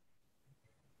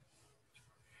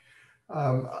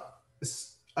 I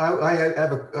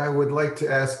would like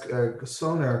to ask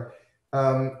Soner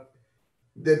that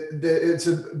it's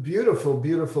a beautiful,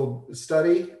 beautiful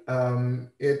study.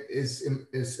 It is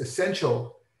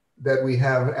essential that we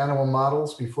have animal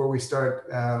models before we start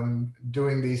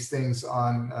doing these things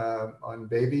on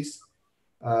babies.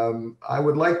 I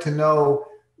would like to know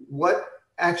what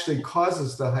actually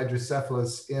causes the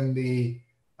hydrocephalus in the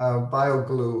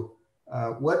bioglue.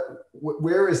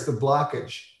 Where is the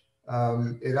blockage?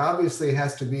 It obviously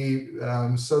has to be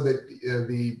so that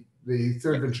the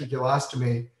third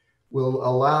ventriculostomy will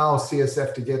allow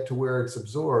CSF to get to where it's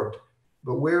absorbed.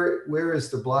 But where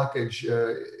is the blockage?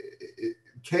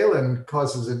 Kaolin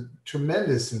causes a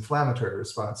tremendous inflammatory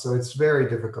response, so it's very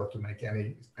difficult to make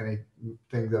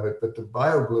anything of it. But the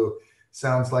bioglue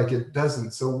sounds like it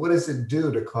doesn't. So what does it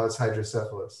do to cause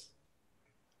hydrocephalus?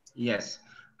 Yes,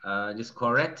 it's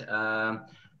correct.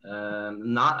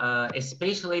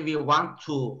 Especially we want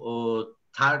to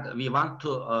target. We want to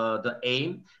the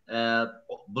aim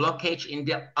blockage in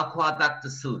the aqueduct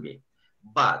sylvi,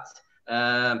 but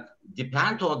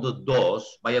depend on the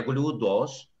dose, bioglue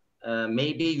dose.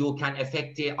 Maybe you can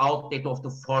affect the outlet of the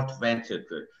fourth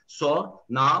ventricle. So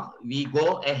now we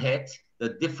go ahead the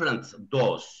different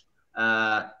dose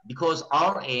because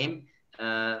our aim,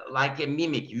 like a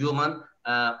mimic human,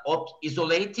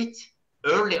 isolated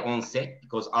early onset,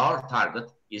 because our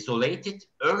target isolated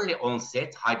early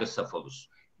onset hydrocephalus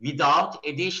without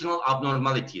additional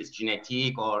abnormalities,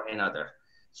 genetic or another.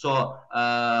 So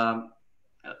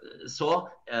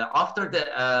after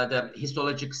the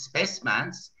histologic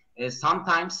specimens,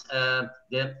 sometimes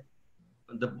we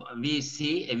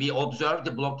observe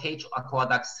the blockage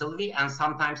aqueduct sylvi and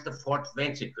sometimes the fourth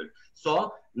ventricle.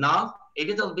 So now a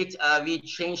little bit we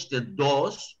change the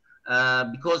dose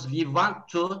because we want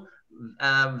to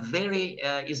very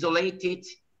isolated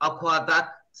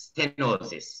aqueduct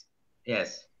stenosis.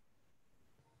 Yes.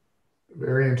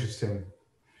 Very interesting.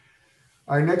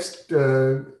 Our next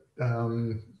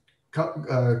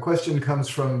question comes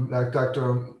from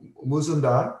Dr.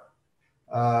 Muzumdar.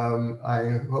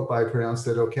 I hope I pronounced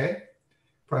it okay.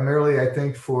 Primarily, I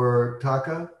think for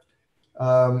Taka.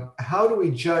 How do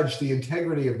we judge the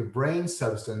integrity of the brain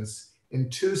substance in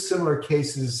two similar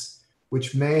cases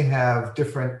which may have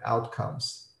different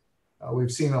outcomes?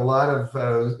 We've seen a lot of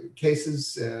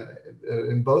cases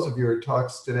in both of your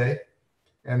talks today.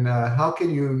 And how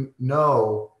can you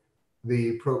know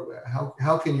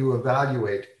how can you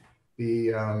evaluate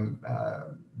the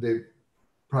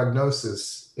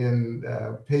prognosis in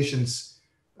patients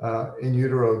in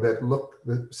utero that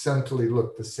essentially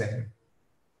look the same?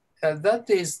 That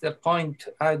is the point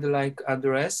I'd like to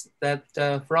address, that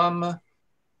from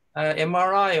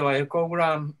MRI or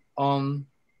echogram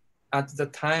at the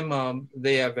time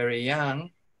they are very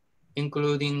young,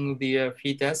 including the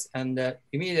fetus and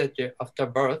immediately after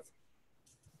birth,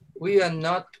 we are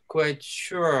not quite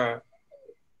sure.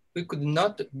 We could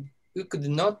not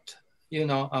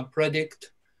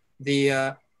predict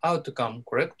the outcome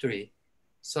correctly.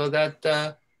 So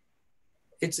that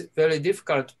it's very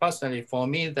difficult personally for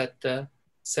me that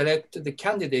select the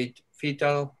candidate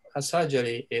fetal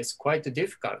surgery is quite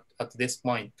difficult at this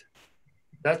point.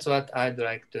 That's what I'd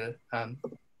like to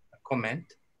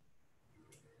comment.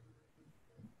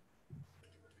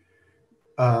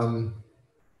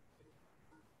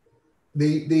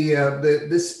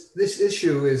 This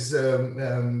issue is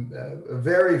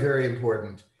very, very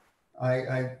important.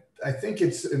 I think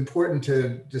it's important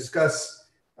to discuss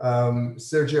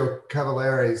Sergio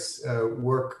Cavallari's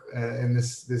work in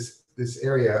this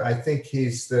area. I think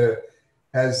he's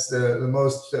has the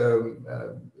most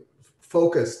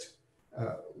focused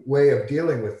way of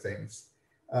dealing with things.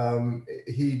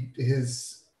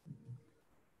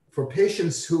 For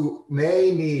patients who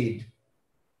may need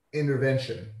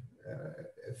intervention,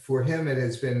 for him it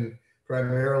has been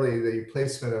primarily the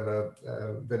placement of a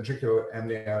ventricular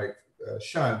amniotic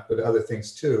shunt, but other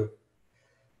things too.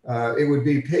 It would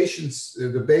be patients,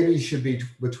 the baby should be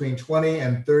between 20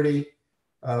 and 30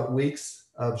 weeks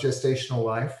of gestational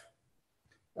life.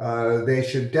 They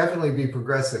should definitely be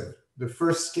progressive. The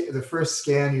first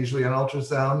scan, usually an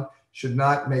ultrasound, should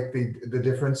not make the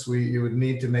difference. You would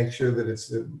need to make sure that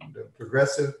it's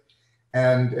progressive,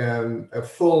 and a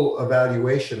full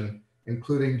evaluation,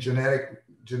 including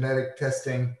genetic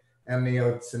testing,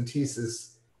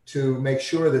 amniocentesis, to make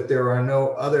sure that there are no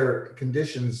other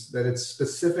conditions, that it's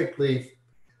specifically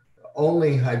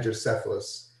only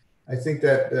hydrocephalus. I think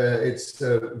that it's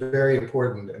very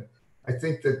important. And I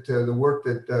think that the work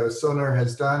that Soner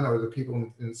has done, or the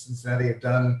people in Cincinnati have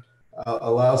done,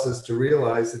 allows us to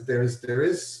realize that there is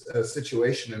a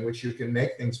situation in which you can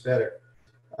make things better.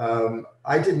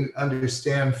 I didn't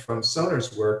understand from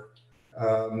Soner's work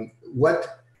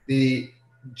what the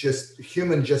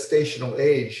human gestational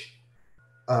age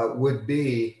would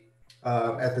be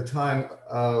at the time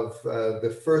of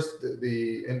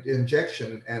the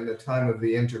injection and the time of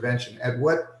the intervention. At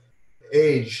what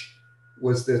age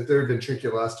was the third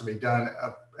ventriculostomy done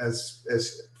as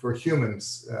for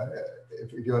humans,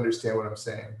 if you understand what I'm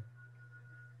saying?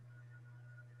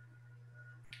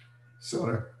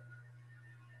 Soner.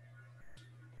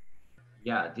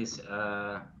 Yeah,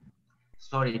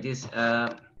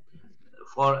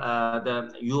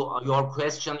 your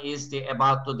question is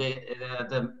about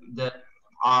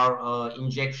our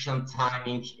injection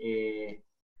timing.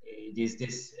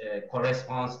 This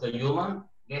corresponds to human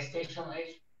gestational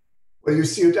age? Well, you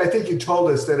see, I think you told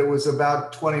us that it was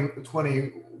about 20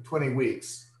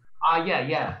 weeks.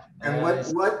 Yeah. And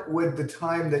what would the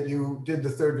time that you did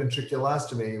the third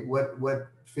ventriculostomy,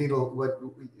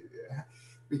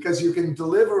 because you can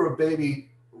deliver a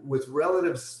baby with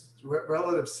relative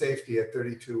safety at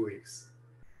 32 weeks.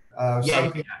 Of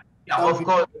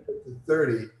course.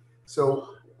 30.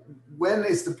 So when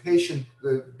is the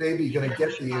baby going to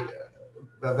get the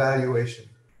evaluation?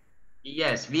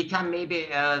 Yes, we can maybe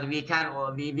we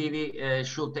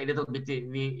should a little bit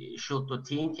we should to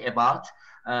think about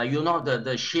the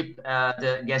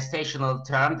gestational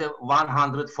term, the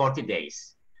 140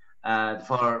 days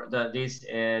for the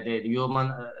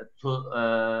human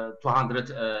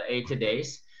 280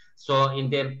 days. So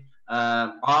in the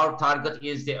our target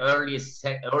is the early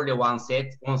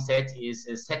onset is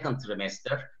second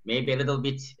trimester, maybe a little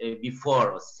bit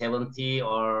before 70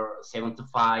 or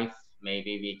 75.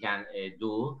 Maybe we can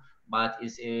do, but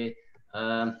it's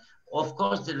of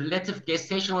course the relative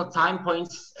gestational time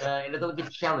points a little bit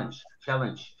challenge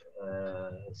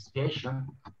situation.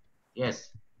 Yes,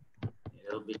 a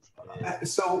little bit.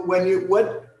 So when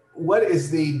what is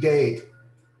the date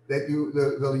that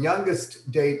the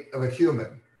youngest date of a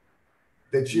human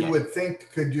that you would think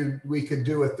we could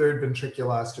do a third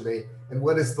ventriculostomy, and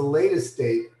what is the latest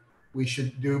date we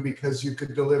should do because you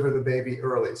could deliver the baby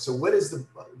early? So what is the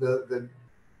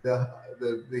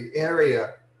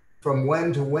area from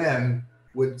when to when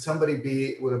would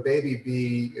a baby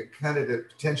be a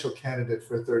potential candidate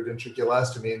for a third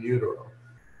ventriculostomy in utero?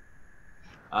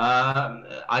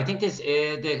 I think this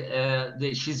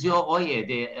the Shizio Oye,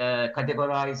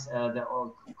 categorize the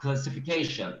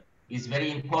classification is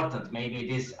very important. Maybe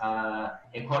this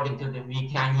according to we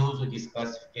can use this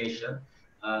classification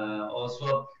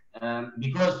also.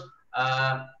 Because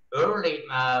early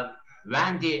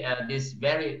when this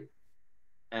very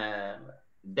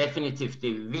definitive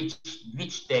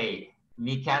which day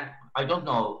we can, I don't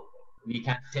know, we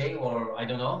can say, or I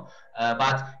don't know,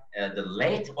 but the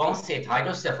late onset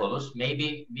hydrocephalus,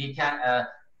 maybe we can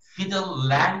fiddle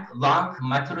lung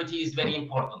maturity is very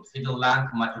important. Fiddle lung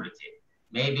maturity,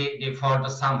 maybe for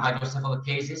some hydrocephalus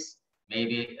cases,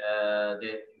 maybe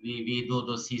we do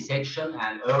the C-section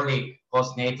and early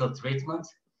postnatal treatment,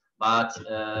 but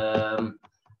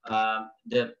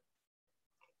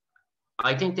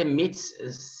I think the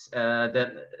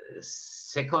the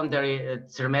secondary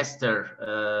trimester,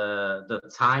 the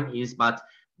time is, but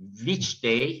which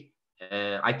day,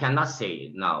 I cannot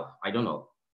say now. I don't know.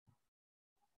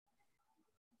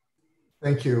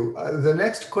 Thank you. The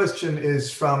next question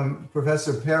is from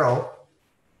Professor Perel.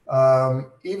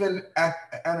 Even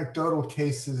anecdotal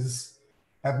cases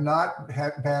have not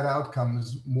had bad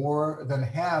outcomes. More than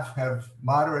half have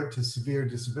moderate to severe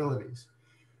disabilities.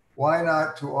 Why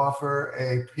not to offer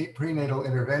a prenatal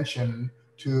intervention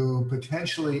to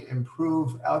potentially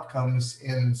improve outcomes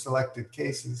in selected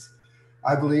cases?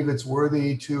 I believe it's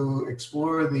worthy to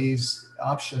explore these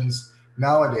options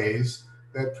nowadays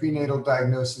that prenatal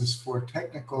diagnosis for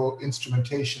technical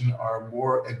instrumentation are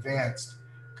more advanced.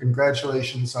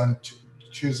 Congratulations on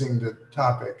choosing the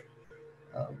topic.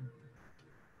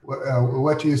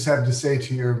 What do you have to say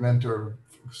to your mentor,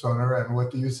 Soner, and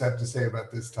what do you have to say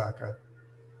about this, Taka?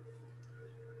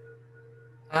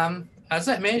 As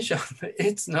I mentioned,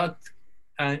 it's not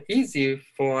easy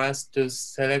for us to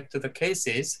select the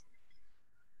cases.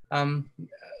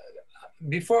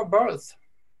 Before birth,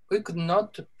 we could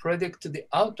not predict the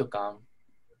outcome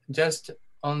just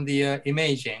on the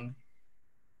imaging.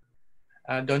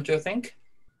 Don't you think?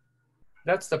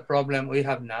 That's the problem we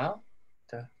have now.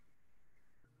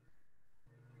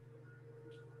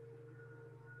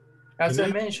 As I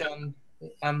mentioned,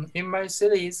 in my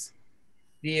series,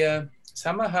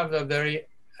 some have a very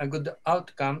good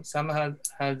outcome, some have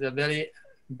a very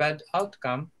bad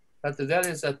outcome, but there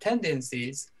is a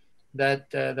tendency that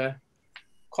the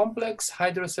complex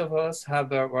hydrocephalus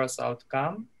have a worse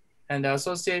outcome, and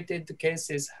associated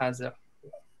cases has a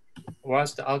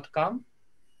worst outcome.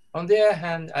 On the other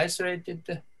hand,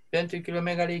 isolated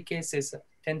ventriculomegaly cases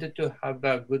tended to have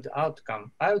a good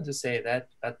outcome. I would say that,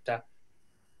 but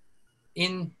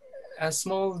in a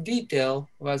small detail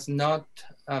was not,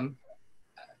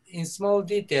 in small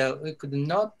detail, we could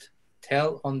not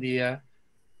tell on the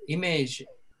image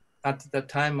at the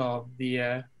time of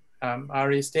the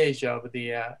early stage of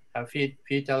the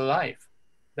fetal life.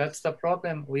 That's the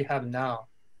problem we have now.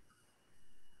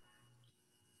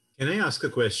 Can I ask a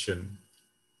question?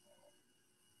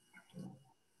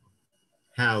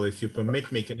 Hal, if you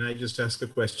permit me, can I just ask a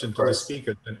question to the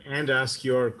speaker and ask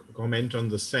your comment on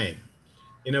the same?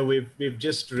 You know, we've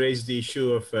just raised the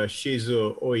issue of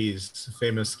Shizuo Oi's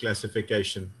famous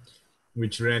classification,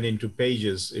 which ran into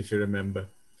pages, if you remember.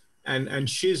 And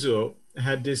Shizuo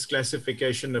had this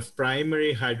classification of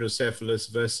primary hydrocephalus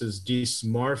versus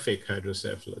dysmorphic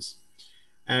hydrocephalus.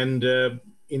 And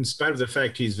in spite of the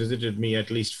fact he's visited me at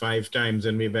least 5 times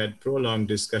and we've had prolonged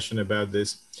discussion about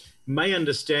this, my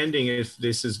understanding is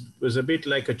this was a bit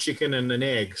like a chicken and an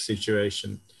egg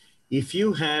situation. If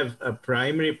you have a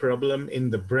primary problem in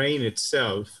the brain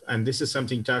itself, and this is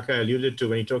something Taka alluded to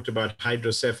when he talked about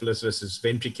hydrocephalus versus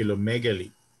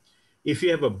ventriculomegaly, if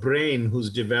you have a brain whose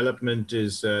development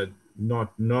is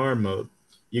not normal,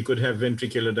 you could have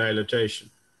ventricular dilatation.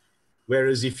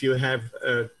 Whereas if you have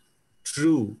a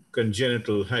true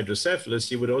congenital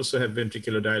hydrocephalus, you would also have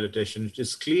ventricular dilatation. It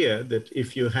is clear that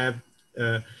if you have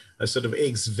a sort of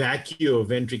ex vacuo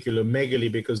ventriculomegaly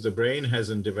because the brain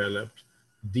hasn't developed,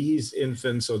 these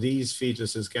infants or these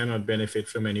fetuses cannot benefit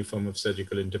from any form of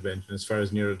surgical intervention as far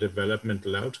as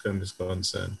neurodevelopmental outcome is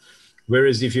concerned.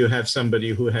 Whereas if you have somebody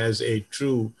who has a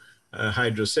true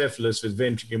hydrocephalus with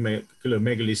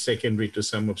ventriculomegaly secondary to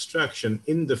some obstruction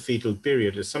in the fetal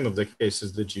period, as some of the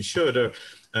cases that you showed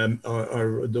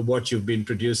are what you've been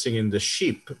producing in the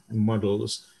sheep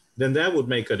models, then that would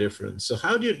make a difference. So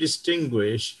how do you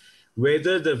distinguish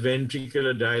whether the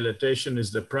ventricular dilatation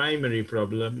is the primary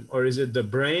problem, or is it the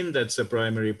brain that's a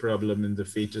primary problem in the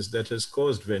fetus that has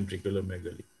caused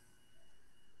ventriculomegaly?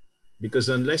 Because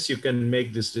unless you can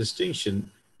make this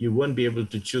distinction, you won't be able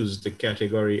to choose the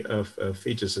category of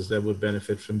fetuses that would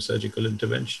benefit from surgical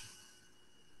intervention.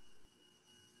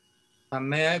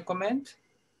 May I comment?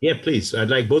 Yeah, please. I'd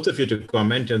like both of you to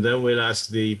comment, and then we'll ask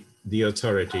the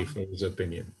authority for his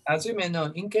opinion. As you may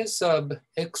know, in case of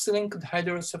X-linked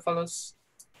hydrocephalus,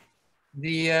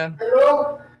 the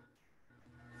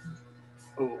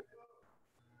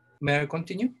may I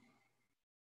continue?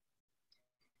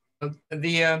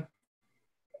 The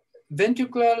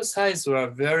ventricular size were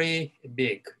very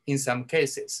big in some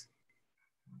cases,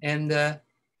 and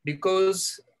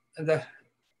because the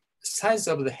size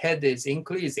of the head is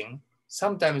increasing,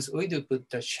 sometimes we do put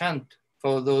a shunt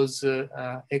for those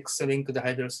X-linked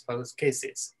hydrocephalus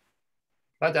cases.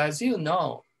 But as you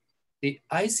know, the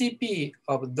ICP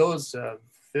of those are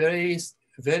very,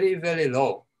 very, very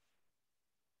low,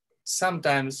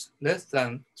 sometimes less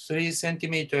than 3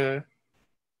 centimeter,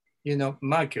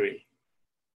 mercury.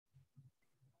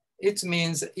 it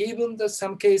means even though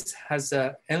some case has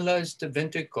an enlarged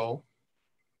ventricle,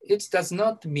 it does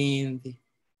not mean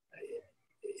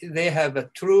they have a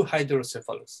true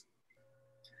hydrocephalus.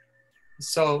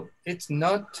 So it's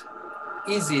not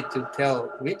easy to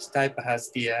tell which type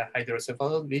has the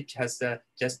hydrocephalus, which has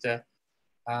just a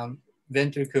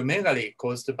ventriculomegaly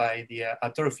caused by the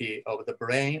atrophy of the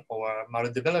brain or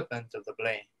maldevelopment of the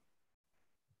brain.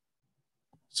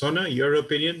 Soner, your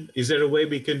opinion? Is there a way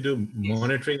we can do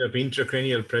monitoring of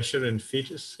intracranial pressure in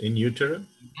fetus, in utero?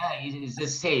 Yeah, it is the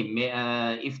same.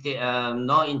 If the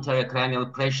no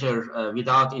intracranial pressure,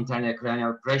 without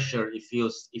intracranial pressure, if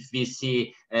we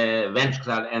see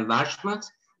ventricular enlargement,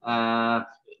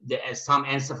 some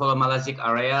encephalomalacic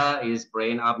area is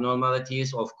brain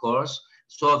abnormalities, of course.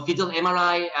 So fetal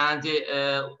MRI and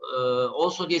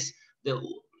also the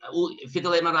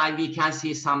fetal MRI, we can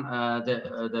see some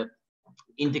the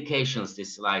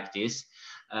indications like this.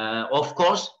 Of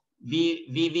course,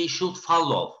 we should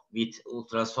follow with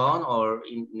ultrasound or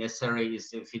necessary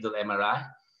is fetal MRI.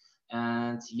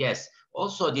 And yes,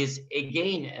 also this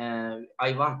again,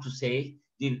 I want to say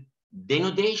the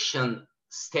denudation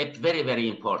step, very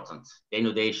important,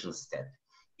 denudation step.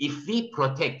 If we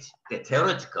protect the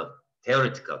theoretical,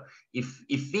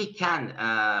 if we can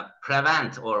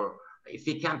prevent or if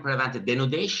we can prevent the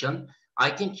denudation,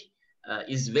 I think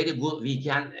is very good. We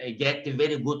can get the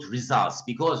very good results,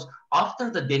 because after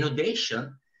the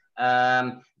denudation,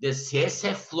 the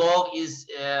CSF flow is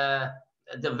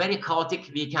the very chaotic.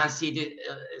 We can see the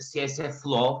CSF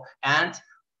flow and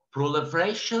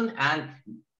proliferation and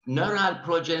neural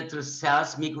progenitor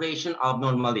cells migration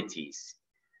abnormalities.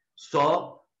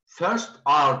 So first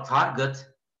our target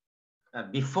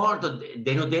before the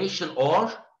denudation,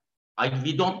 or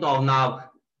we don't know now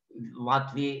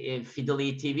what we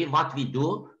fidelity, what we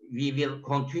do, we will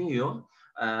continue,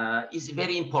 is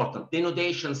very important.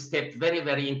 Denudation step,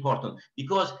 very important,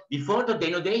 because before the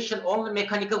denudation, only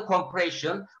mechanical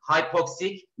compression,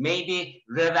 hypoxic, maybe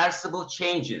reversible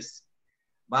changes.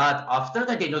 But after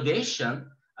the denudation,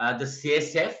 the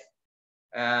CSF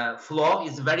flow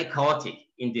is very chaotic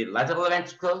in the lateral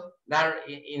ventricle, there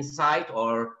inside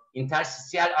or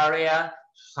interstitial area,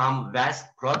 some vast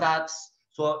products.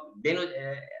 So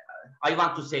I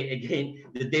want to say again,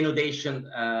 the denudation,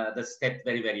 the step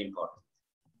very important.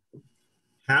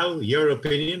 How, your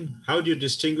opinion, how do you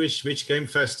distinguish which came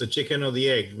first, the chicken or the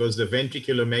egg? Was the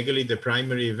ventriculomegaly the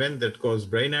primary event that caused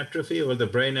brain atrophy, or the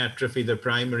brain atrophy the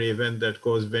primary event that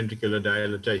caused ventricular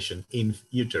dilatation in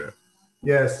utero?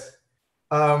 Yes,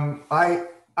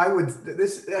 I would,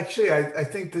 this actually, I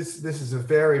think this is a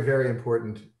very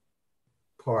important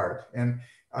part. And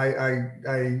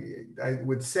I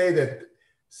would say that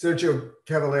Sergio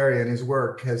Cavalieri in his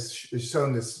work has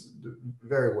shown this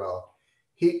very well.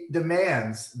 He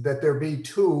demands that there be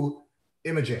two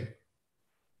imaging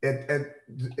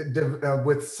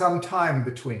with some time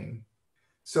between.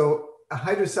 So a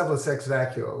hydrocephalus ex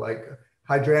vacuo, like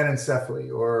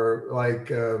hydranencephaly, or like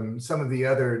some of the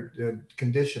other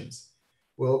conditions,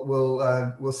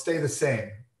 will stay the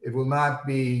same. It will not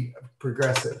be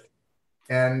progressive.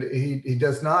 And he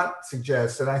does not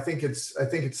suggest, and I think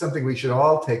it's something we should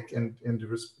all take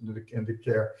into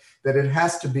care, that it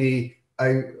has to be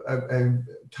a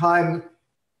time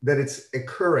that it's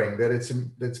occurring, that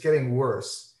it's getting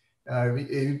worse.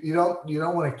 You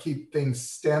don't want to keep things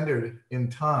standard in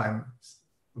time,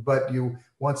 but you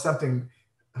want something.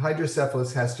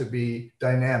 Hydrocephalus has to be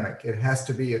dynamic. It has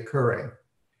to be occurring,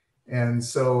 and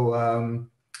so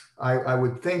I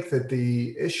would think that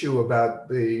the issue about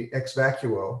the ex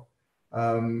vacuo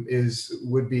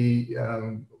would be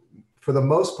for the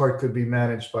most part could be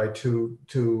managed by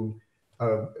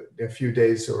a few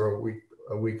days or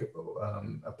a week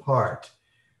apart.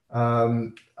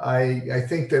 I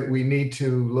think that we need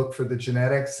to look for the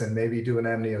genetics and maybe do an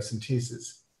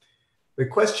amniocentesis. The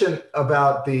question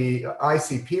about the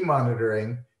ICP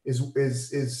monitoring is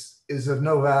of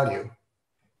no value,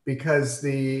 because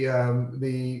the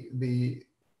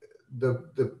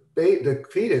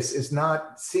fetus is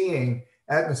not seeing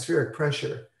atmospheric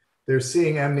pressure; they're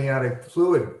seeing amniotic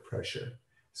fluid pressure.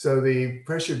 So the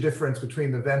pressure difference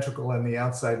between the ventricle and the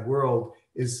outside world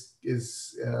is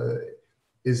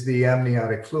the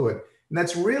amniotic fluid, and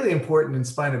that's really important in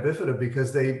spina bifida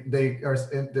because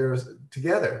they're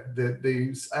together.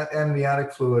 The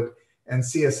amniotic fluid and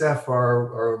CSF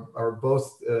are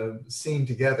both seen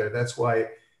together. That's why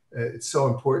it's so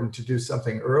important to do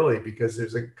something early, because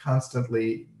there's a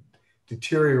constantly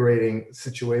deteriorating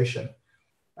situation.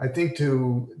 I think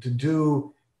to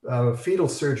do fetal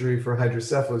surgery for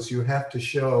hydrocephalus, you have to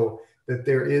show that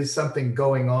there is something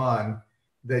going on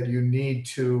that you need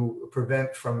to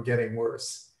prevent from getting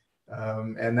worse.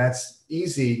 And that's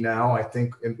easy now, I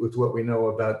think, with what we know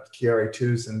about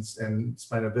Chiari-2s and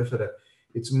spina bifida.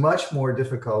 It's much more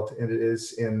difficult than it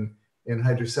is in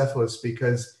hydrocephalus,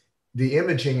 because the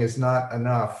imaging is not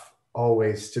enough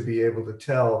always to be able to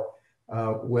tell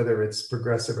whether it's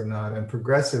progressive or not. And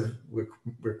progressive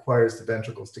requires the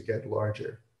ventricles to get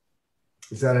larger.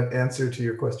 Is that an answer to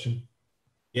your question?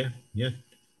 Yeah, yeah.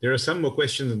 There are some more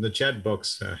questions in the chat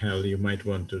box, Hal, you might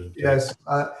want to. Yes.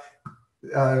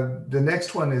 The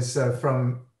next one is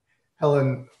from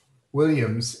Helen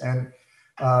Williams, and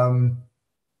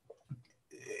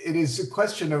it is a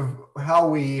question of how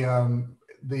we,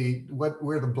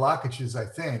 where the blockage is, I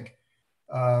think.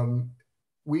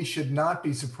 We should not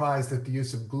be surprised that the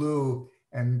use of glue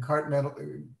and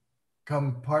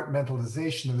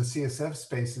compartmentalization of the CSF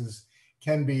spaces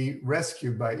can be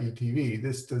rescued by ETV.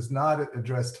 This does not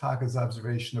address Taka's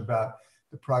observation about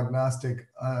the prognostic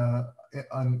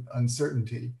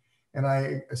uncertainty. And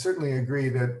I certainly agree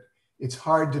that it's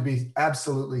hard to be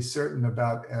absolutely certain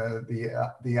about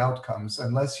the outcomes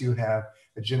unless you have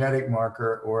a genetic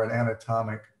marker or an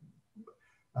anatomic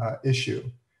issue.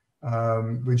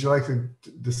 Would you like to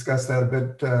discuss that a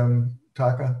bit,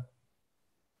 Taka?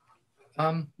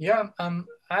 I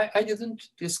didn't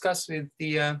discuss with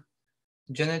the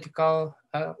genetical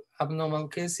abnormal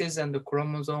cases and the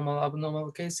chromosomal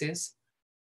abnormal cases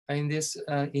in this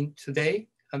today,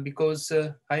 because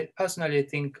I personally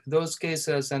think those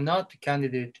cases are not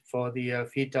candidate for the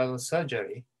fetal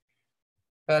surgery.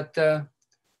 But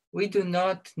we do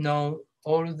not know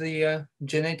all the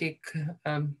genetic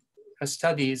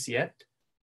studies yet.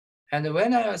 And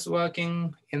when I was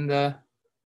working in the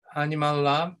animal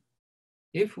lab,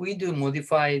 if we do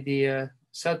modify the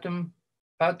certain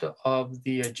part of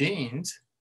the genes,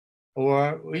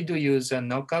 or we do use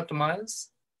knockout mice,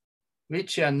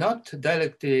 which are not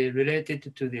directly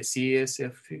related to the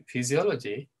CSF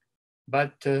physiology,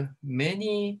 but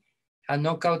many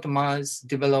knockout mice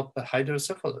develop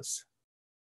hydrocephalus.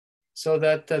 So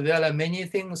that there are many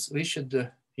things we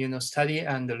should study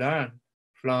and learn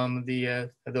from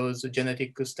those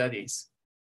genetic studies.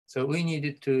 So we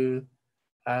needed to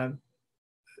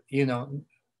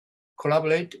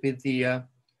collaborate with the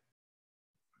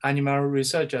animal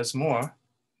researchers more.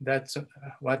 That's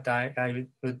what I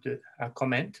would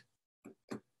comment.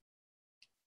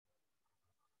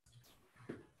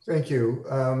 Thank you.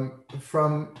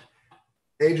 From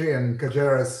Adrian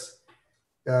Cajeras,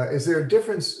 is there a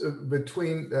difference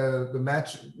between the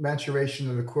maturation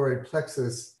of the choroid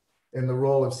plexus and the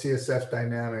role of CSF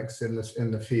dynamics in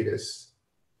the fetus?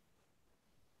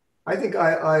 I think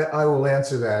I will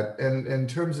answer that. And in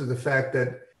terms of the fact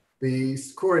that the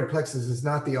choroid plexus is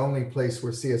not the only place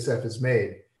where CSF is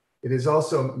made. It is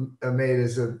also made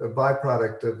as a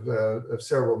byproduct of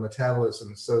cerebral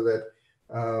metabolism, so that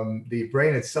the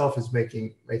brain itself is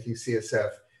making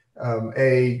CSF.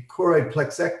 A choroid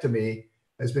plexectomy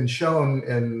has been shown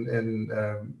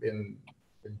in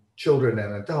children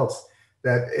and adults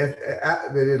that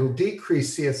it'll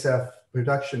decrease CSF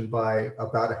production by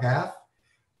about a half,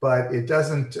 but it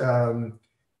doesn't.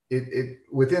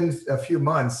 Within a few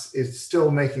months, it's still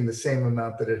making the same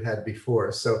amount that it had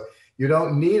before. So you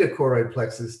don't need a choroid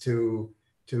plexus to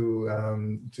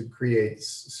create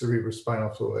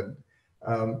cerebrospinal fluid.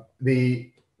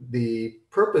 The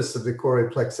purpose of the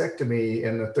choroid plexectomy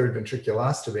and the third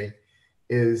ventriculostomy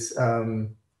is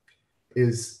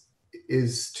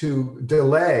to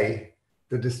delay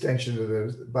the distension of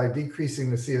those by decreasing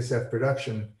the CSF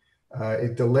production.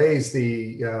 It delays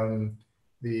the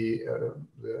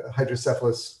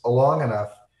hydrocephalus long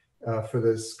enough for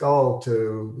the skull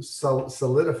to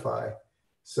solidify,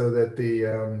 so that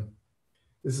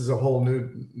this is a whole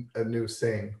new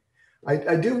thing.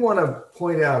 I do want to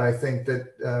point out, I think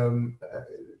that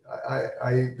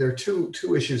there are two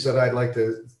issues that I'd like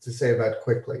to say about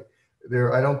quickly.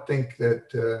 I don't think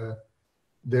that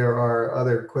there are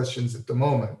other questions at the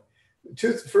moment.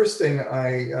 First thing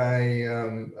I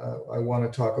want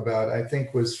to talk about, I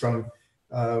think, was from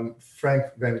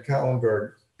Frank Van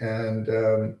Kallenberg, and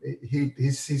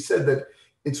he said that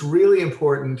it's really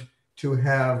important to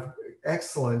have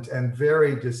excellent and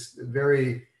very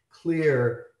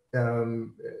clear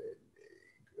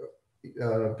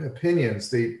opinions.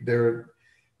 There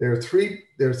are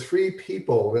three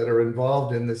people that are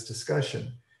involved in this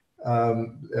discussion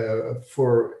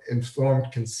for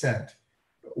informed consent.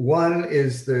 One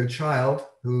is the child,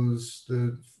 who's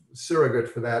the surrogate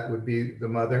for that would be the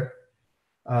mother.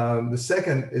 The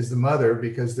second is the mother,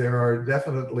 because there are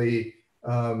definitely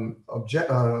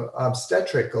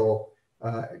obstetrical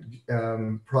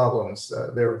problems.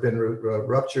 There have been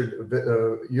ruptured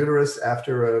uterus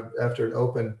after an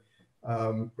open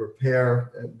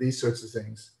repair, these sorts of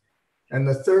things. And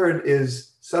the third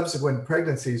is subsequent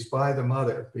pregnancies by the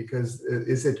mother, because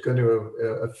is it going to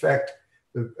affect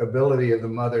the ability of the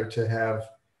mother to have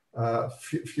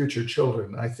future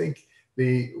children? I think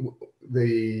the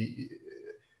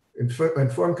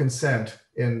informed consent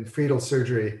in fetal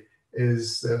surgery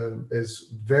is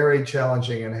very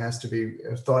challenging and has to be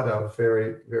thought of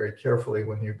very, very carefully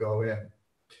when you go in.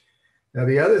 Now,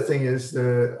 the other thing is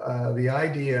the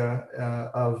idea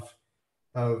of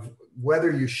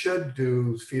whether you should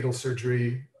do fetal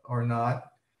surgery or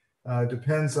not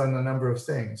depends on a number of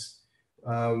things.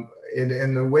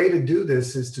 And the way to do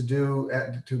this is to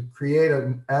create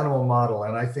an animal model.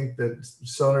 And I think that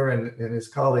Soner and his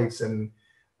colleagues in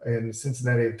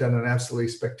Cincinnati have done an absolutely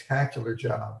spectacular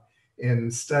job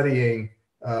in studying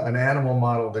an animal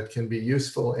model that can be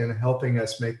useful in helping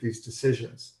us make these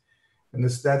decisions. And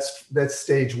that's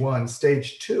stage one.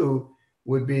 Stage two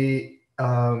would be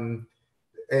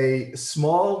a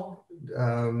small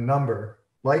number,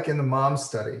 like in the mom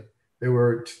study. There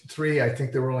were I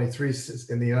think there were only three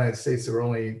in the United States. There were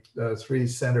only 3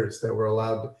 centers that were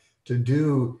allowed to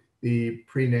do the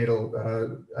prenatal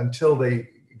until they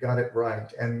got it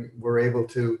right and were able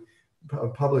to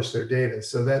publish their data.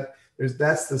 So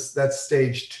that's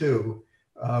stage two.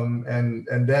 And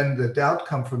then the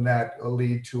outcome from that will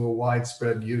lead to a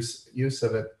widespread use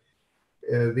of it.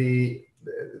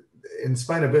 In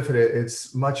spina bifida,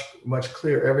 it's much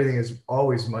clearer. Everything is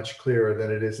always much clearer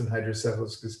than it is in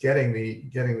hydrocephalus, because getting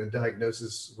the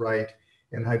diagnosis right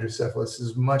in hydrocephalus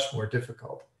is much more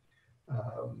difficult.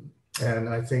 And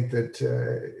I think that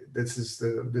this is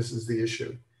the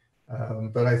issue.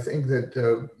 But I think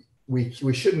that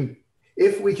we shouldn't,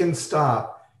 if we can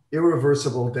stop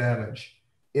irreversible damage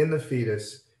in the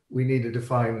fetus, we need to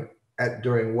define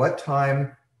during what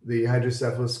time the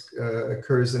hydrocephalus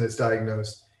occurs and is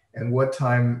diagnosed, and what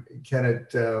time can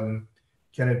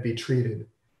it be treated.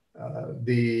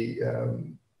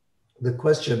 The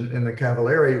question in the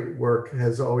Cavallari work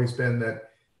has always been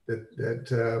that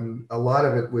a lot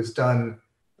of it was done,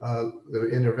 the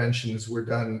interventions were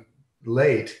done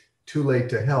late, too late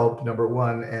to help, number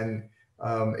one, and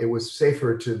it was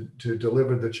safer to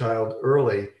deliver the child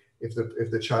early if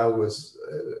the child was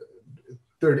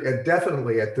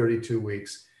definitely at 32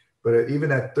 weeks, but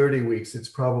even at 30 weeks, it's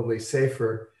probably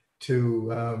safer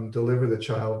to deliver the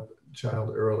child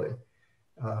early.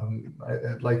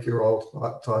 I'd like your all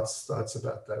thoughts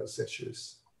about those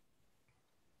issues.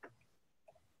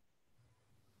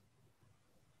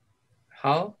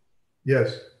 Hal?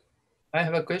 Yes. I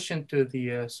have a question to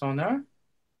the Soner.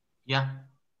 Yeah.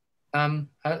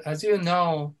 As you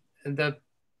know,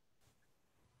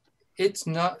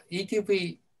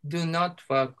 ETV do not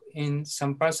work in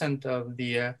some % of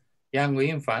the young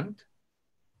infant.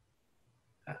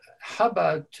 How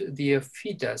about the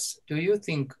fetus? Do you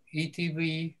think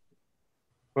ETV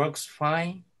works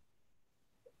fine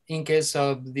in case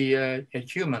of the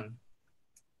human?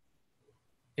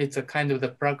 It's a kind of the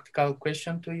practical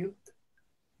question to you.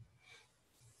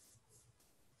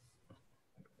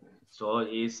 So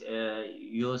you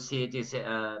see this,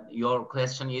 your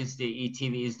question is the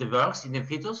ETV is the works in the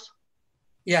fetus?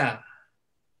 Yeah,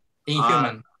 in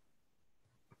human.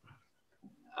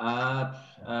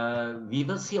 We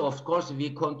will see, of course, we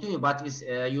continue, but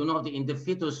you know, in the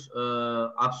fetus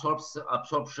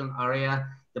absorption area,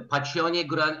 the Pacchione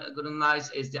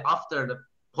granulis is after the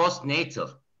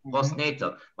postnatal,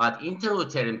 but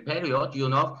interuterine period, you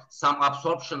know, some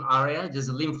absorption area is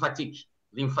lymphatic,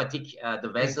 the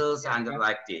vessels and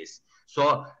like this.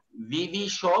 So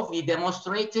we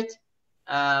demonstrated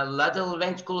lateral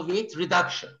ventricle width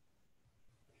reduction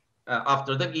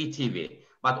after the ETV.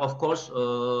 But of course,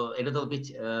 a little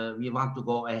bit, we want to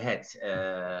go ahead.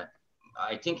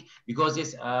 I think because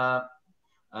this,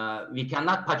 we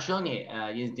cannot Pacchione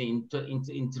in the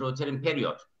interuterine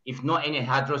period. If no any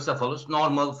hydrocephalus,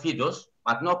 normal fetus,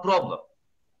 but no problem.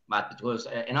 But it was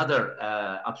another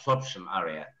absorption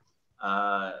area.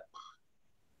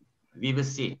 We will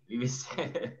see.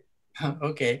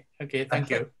 Okay, thank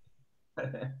you.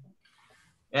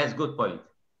 That's good point.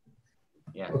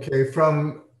 Yeah. Okay,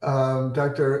 from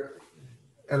Dr.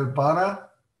 Elbana,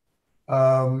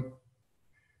 now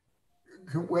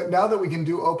that we can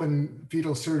do open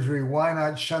fetal surgery, why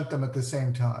not shunt them at the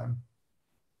same time?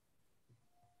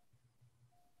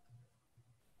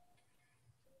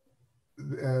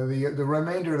 The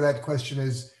remainder of that question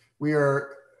is, we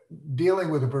are dealing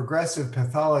with a progressive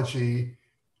pathology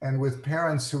and with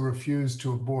parents who refuse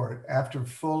to abort. After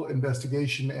full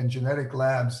investigation and genetic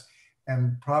labs,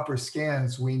 and proper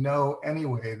scans, we know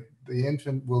anyway the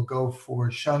infant will go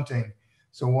for shunting.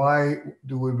 So why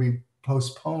do we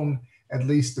postpone at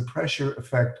least the pressure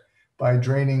effect by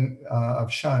draining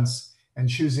of shunts, and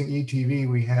choosing ETV,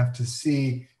 we have to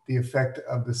see the effect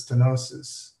of the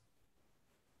stenosis.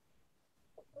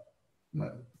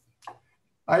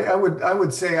 I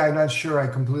would say I'm not sure I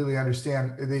completely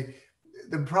understand.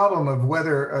 The problem of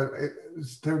whether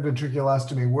third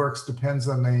ventriculostomy works depends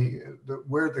on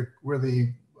where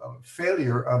the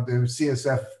failure of the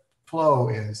CSF flow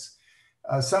is.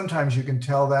 Sometimes you can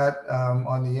tell that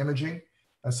on the imaging.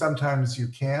 Sometimes you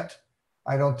can't.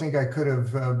 I don't think I could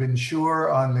have been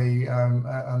sure on the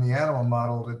animal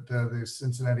model that the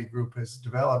Cincinnati group has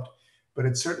developed, but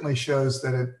it certainly shows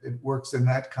that it works in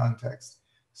that context.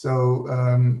 So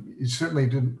you certainly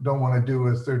don't want to do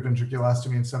a third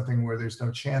ventriculostomy in something where there's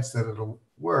no chance that it'll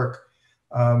work.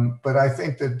 But I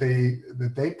think that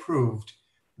they proved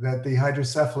that the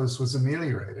hydrocephalus was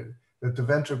ameliorated, that the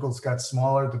ventricles got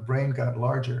smaller, the brain got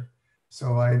larger.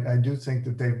 So I do think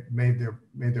that they made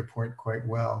their point quite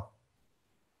well.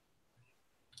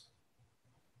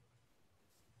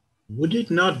 Would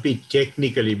it not be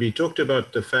technically, we talked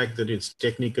about the fact that it's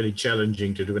technically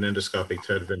challenging to do an endoscopic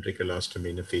third ventriculostomy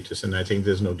in a fetus, and I think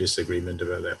there's no disagreement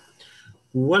about that.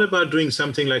 What about doing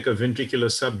something like a ventricular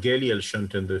subgaleal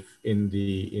shunt in the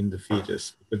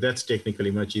fetus? But that's technically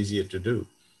much easier to do.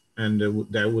 And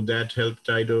would that help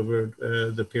tide over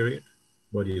the period?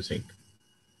 What do you think?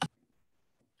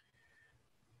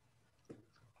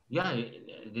 Yeah,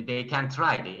 they can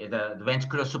try the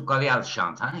ventricular subgaleal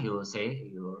shunt. Huh? You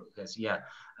say, yeah.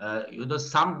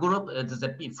 Some group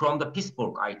from the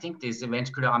Pittsburgh, I think there's a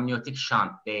ventricular amniotic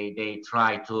shunt. They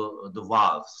try to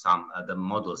devolve some the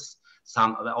models.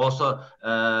 Some also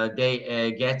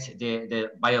they get the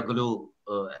BioGlue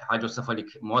hydrocephalic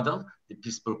model, the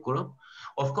Pittsburgh group.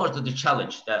 Of course, the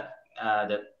challenge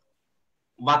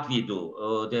what we do,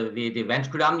 the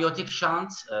ventricular amniotic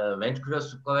shunt, ventricular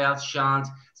subgaleal shunt,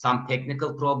 some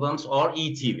technical problems, or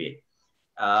ETV.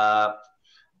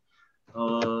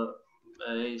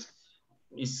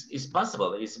 It's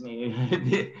possible.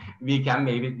 We can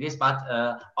maybe this, but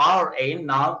our aim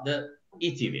now the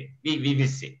ETV. We will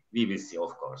see. We will see.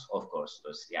 Of course.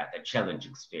 Yeah, a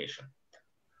challenging situation.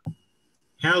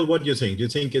 Hal, what do you think? Do you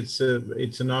think it's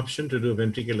an option to do a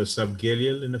ventricular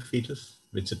subgaleal in a fetus?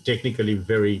 It's a technically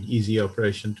very easy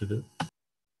operation to do.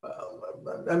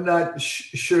 I'm not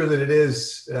sure that it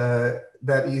is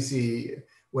that easy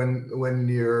when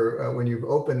you've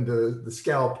opened the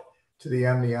scalp to the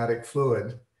amniotic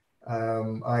fluid.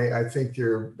 I think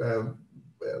the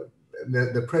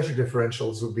pressure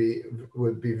differentials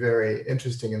would be very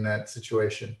interesting in that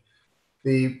situation.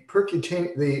 The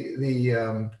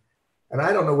percutaneous and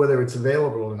I don't know whether it's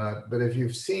available or not, but if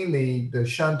you've seen the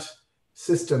shunt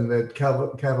system that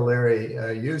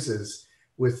Cavallari uses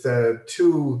with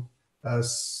two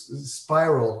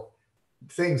spiral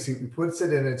things, he puts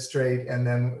it in it straight, and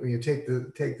then when you take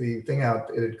the thing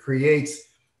out, it creates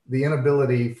the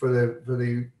inability for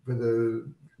the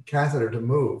catheter to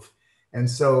move. And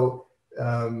so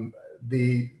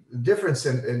the difference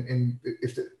in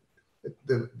if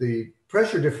the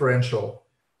pressure differential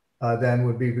then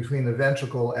would be between the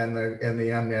ventricle and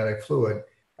the amniotic fluid.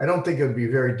 I don't think it would be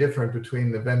very different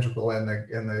between the ventricle and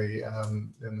the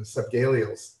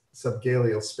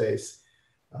subgaleal space.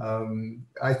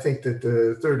 I think that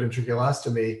the third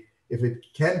ventriculostomy, if it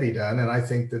can be done, and I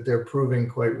think that they're proving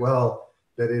quite well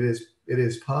that it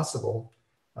is possible.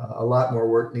 A lot more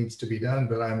work needs to be done,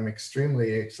 but I'm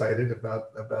extremely excited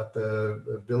about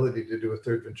the ability to do a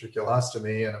third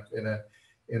ventriculostomy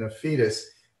in a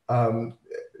fetus.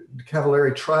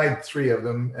 Cavallari tried 3 of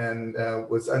them and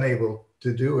was unable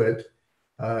to do it,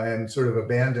 and sort of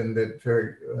abandoned it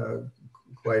very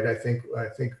quite. I think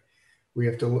we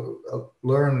have to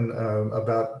learn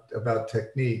about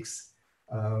techniques.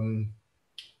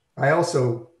 I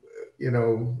also,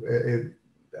 the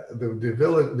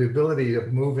ability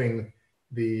of moving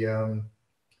the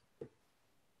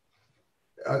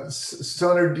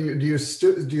Soner, do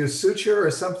you suture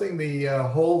or something the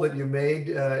hole that you made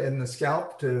in the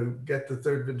scalp to get the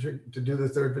third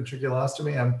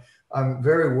ventriculostomy? I'm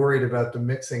very worried about the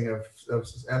mixing of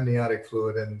amniotic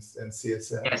fluid and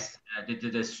CSF. Yes,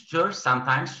 the suture,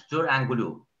 sometimes suture and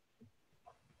glue.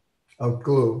 Oh,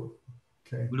 glue.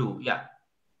 Okay. Glue, yeah.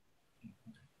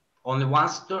 Only one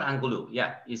suture and glue.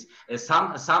 Yeah, is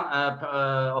some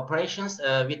operations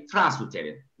with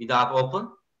transuterine without open.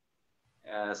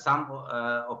 Some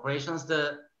operations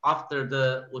after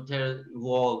the uterine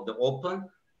wall open,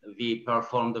 we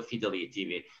perform the fetal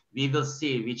ETV. We will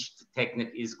see which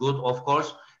technique is good. Of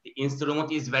course, the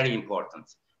instrument is very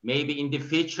important. Maybe in the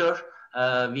future,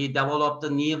 we develop the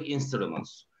new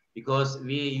instruments because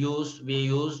we used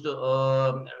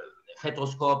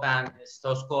fetoscope and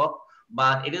stethoscope,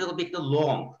 but a little bit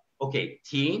long. Okay,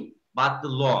 thin, but the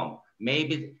long.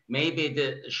 Maybe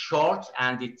the short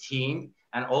and the thin,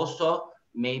 and also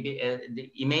maybe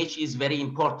the image is very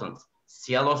important.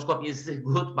 Cystoscope is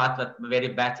good, but a very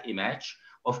bad image.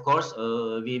 Of course,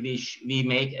 we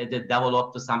make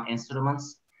develop some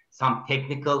instruments, some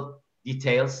technical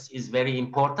details is very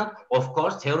important. Of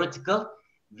course, theoretical,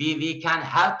 we can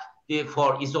help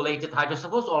for isolated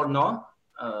hydrocephalus or no.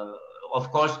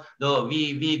 Of course,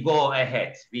 we go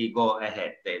ahead. We go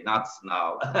ahead. Not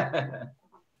now.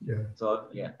 Yeah. So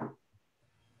yeah.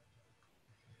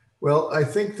 Well, I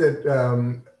think that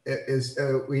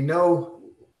we know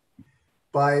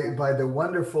by the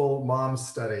wonderful mom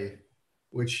study,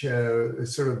 which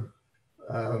is sort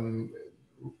of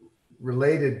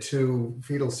related to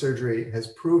fetal surgery, has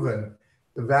proven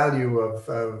the value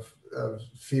of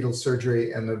fetal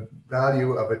surgery and the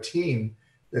value of a team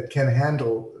that can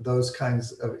handle those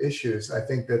kinds of issues. I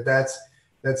think that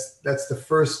that's the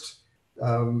first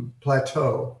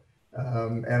plateau.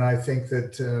 And I think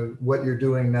that what you're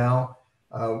doing now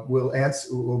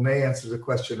may answer the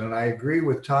question. And I agree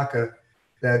with Taka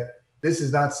that this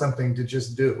is not something to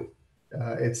just do.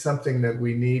 It's something that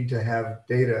we need to have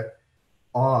data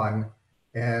on,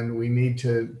 and we need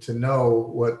to know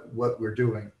what we're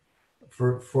doing.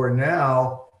 For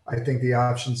now, I think the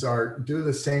options are do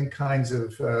the same kinds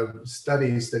of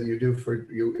studies that you do if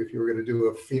you were going to do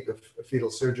a fetal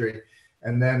surgery,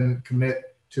 and then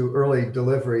commit to early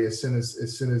delivery as soon as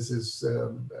is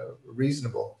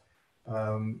reasonable,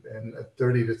 and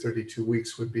 30 to 32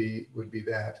 weeks would be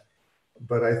that.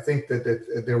 But I think that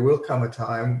there will come a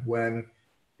time when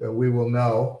we will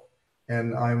know,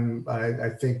 and I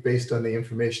think based on the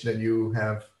information that you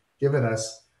have given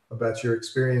us about your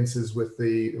experiences with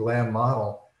the lamb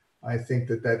model, I think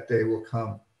that day will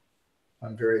come.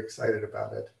 I'm very excited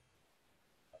about it.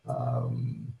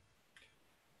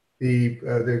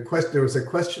 There was a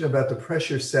question about the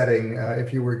pressure setting.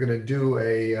 If you were going to do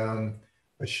a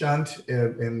shunt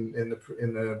in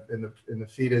the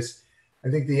fetus, I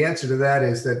think the answer to that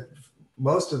is that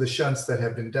most of the shunts that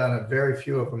have been done, very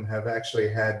few of them have actually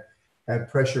had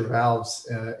pressure valves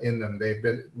in them. They've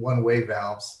been one-way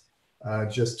valves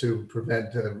just to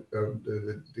prevent the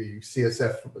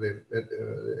CSF, the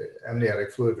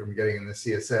amniotic fluid from getting in the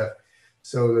CSF.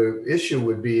 So the issue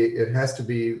would be it has to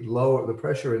be lower. The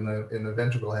pressure in the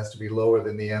ventricle has to be lower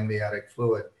than the amniotic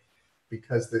fluid,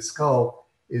 because the skull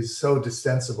is so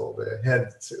distensible. The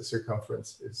head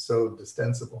circumference is so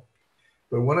distensible.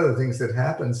 But one of the things that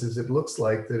happens is it looks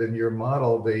like that in your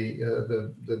model,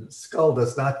 the skull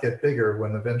does not get bigger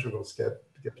when the ventricles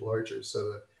get larger.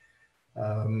 So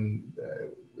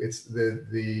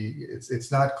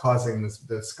it's not causing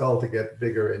the skull to get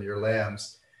bigger in your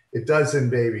lambs. It does in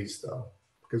babies though,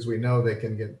 because we know they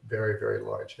can get very, very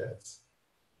large heads.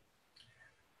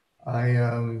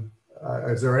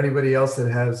 Is there anybody else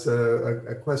that has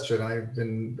a question?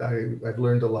 I've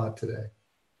learned a lot today.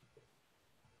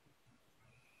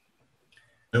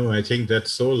 No, I think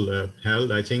that's all,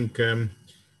 Harold. I think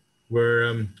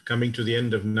we're coming to the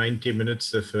end of 90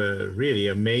 minutes of a really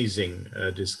amazing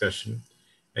discussion.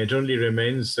 It only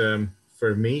remains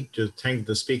for me to thank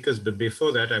the speakers. But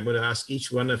before that, I'm going to ask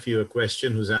each one of you a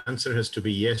question whose answer has to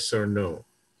be yes or no.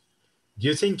 Do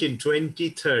you think in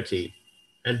 2030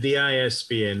 at the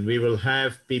ISPN, we will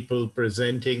have people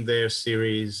presenting their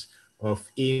series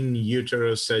of in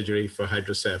utero surgery for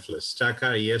hydrocephalus?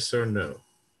 Taka, yes or no?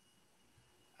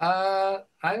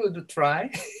 I would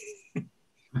try.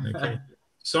 Okay.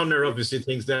 Soner obviously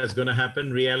thinks that's going to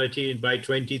happen. Reality, by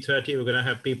 2030, we're going to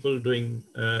have people doing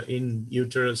in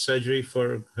utero surgery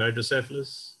for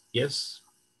hydrocephalus. Yes?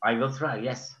 I will try,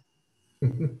 yes.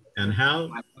 And how?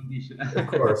 My condition. Of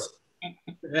course.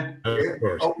 Of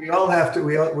course. Oh, we all have to.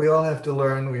 We all have to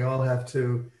learn. We all have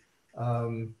to.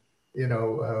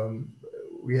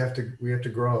 We have to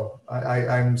grow.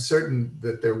 I'm certain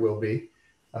that there will be.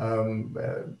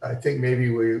 I think maybe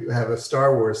we have a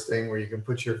Star Wars thing where you can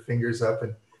put your fingers up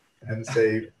and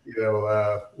say,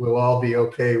 we'll all be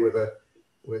okay with a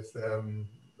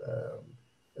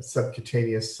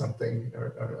subcutaneous something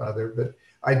or other. But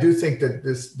I do think that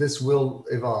this will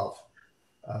evolve,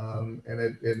 and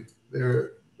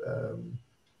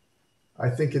I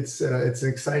think it's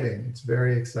exciting. It's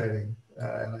very exciting,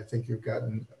 and I think you've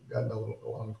gotten a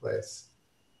long place.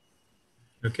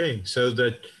 Okay, so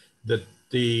the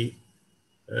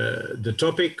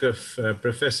topic of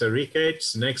Professor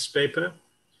Rekate's next paper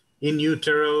in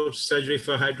utero surgery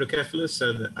for hydrocephalus,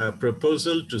 and a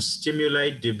proposal to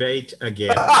stimulate debate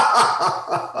again.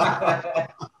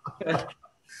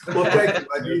 Well, thank you.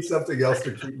 I need something else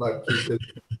to keep busy.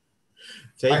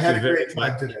 I had a great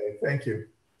time today. Thank you.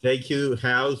 Thank you,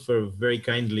 Hal, for very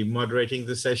kindly moderating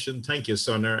the session. Thank you,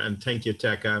 Soner, and thank you,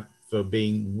 Taka, for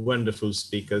being wonderful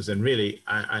speakers. And really,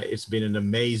 it's been an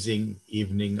amazing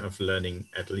evening of learning,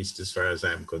 at least as far as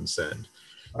I'm concerned.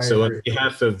 So on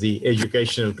behalf of the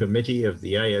Educational Committee of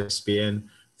the ISPN,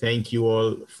 thank you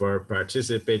all for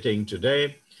participating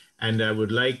today. And I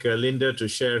would like Linda to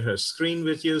share her screen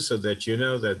with you so that you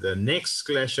know that the next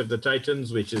Clash of the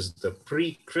Titans, which is the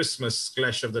pre-Christmas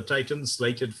Clash of the Titans,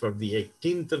 slated for the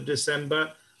 18th of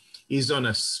December, is on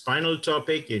a spinal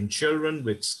topic in children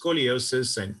with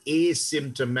scoliosis and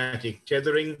asymptomatic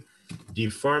tethering.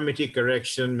 Deformity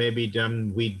correction may be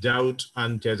done without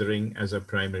untethering as a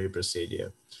primary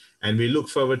procedure. And we look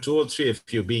forward to all three of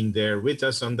you being there with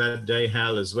us on that day,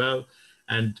 Hal as well.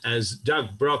 And as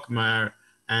Doug Brockmeyer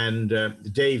and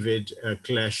David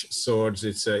clash swords,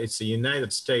 it's a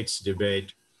United States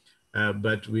debate,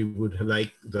 but we would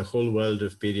like the whole world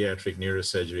of pediatric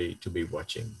neurosurgery to be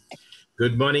watching.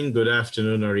 Good morning, good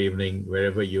afternoon, or evening,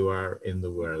 wherever you are in the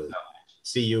world.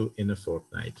 See you in a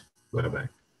fortnight. Bye-bye.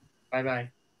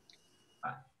 Bye-bye.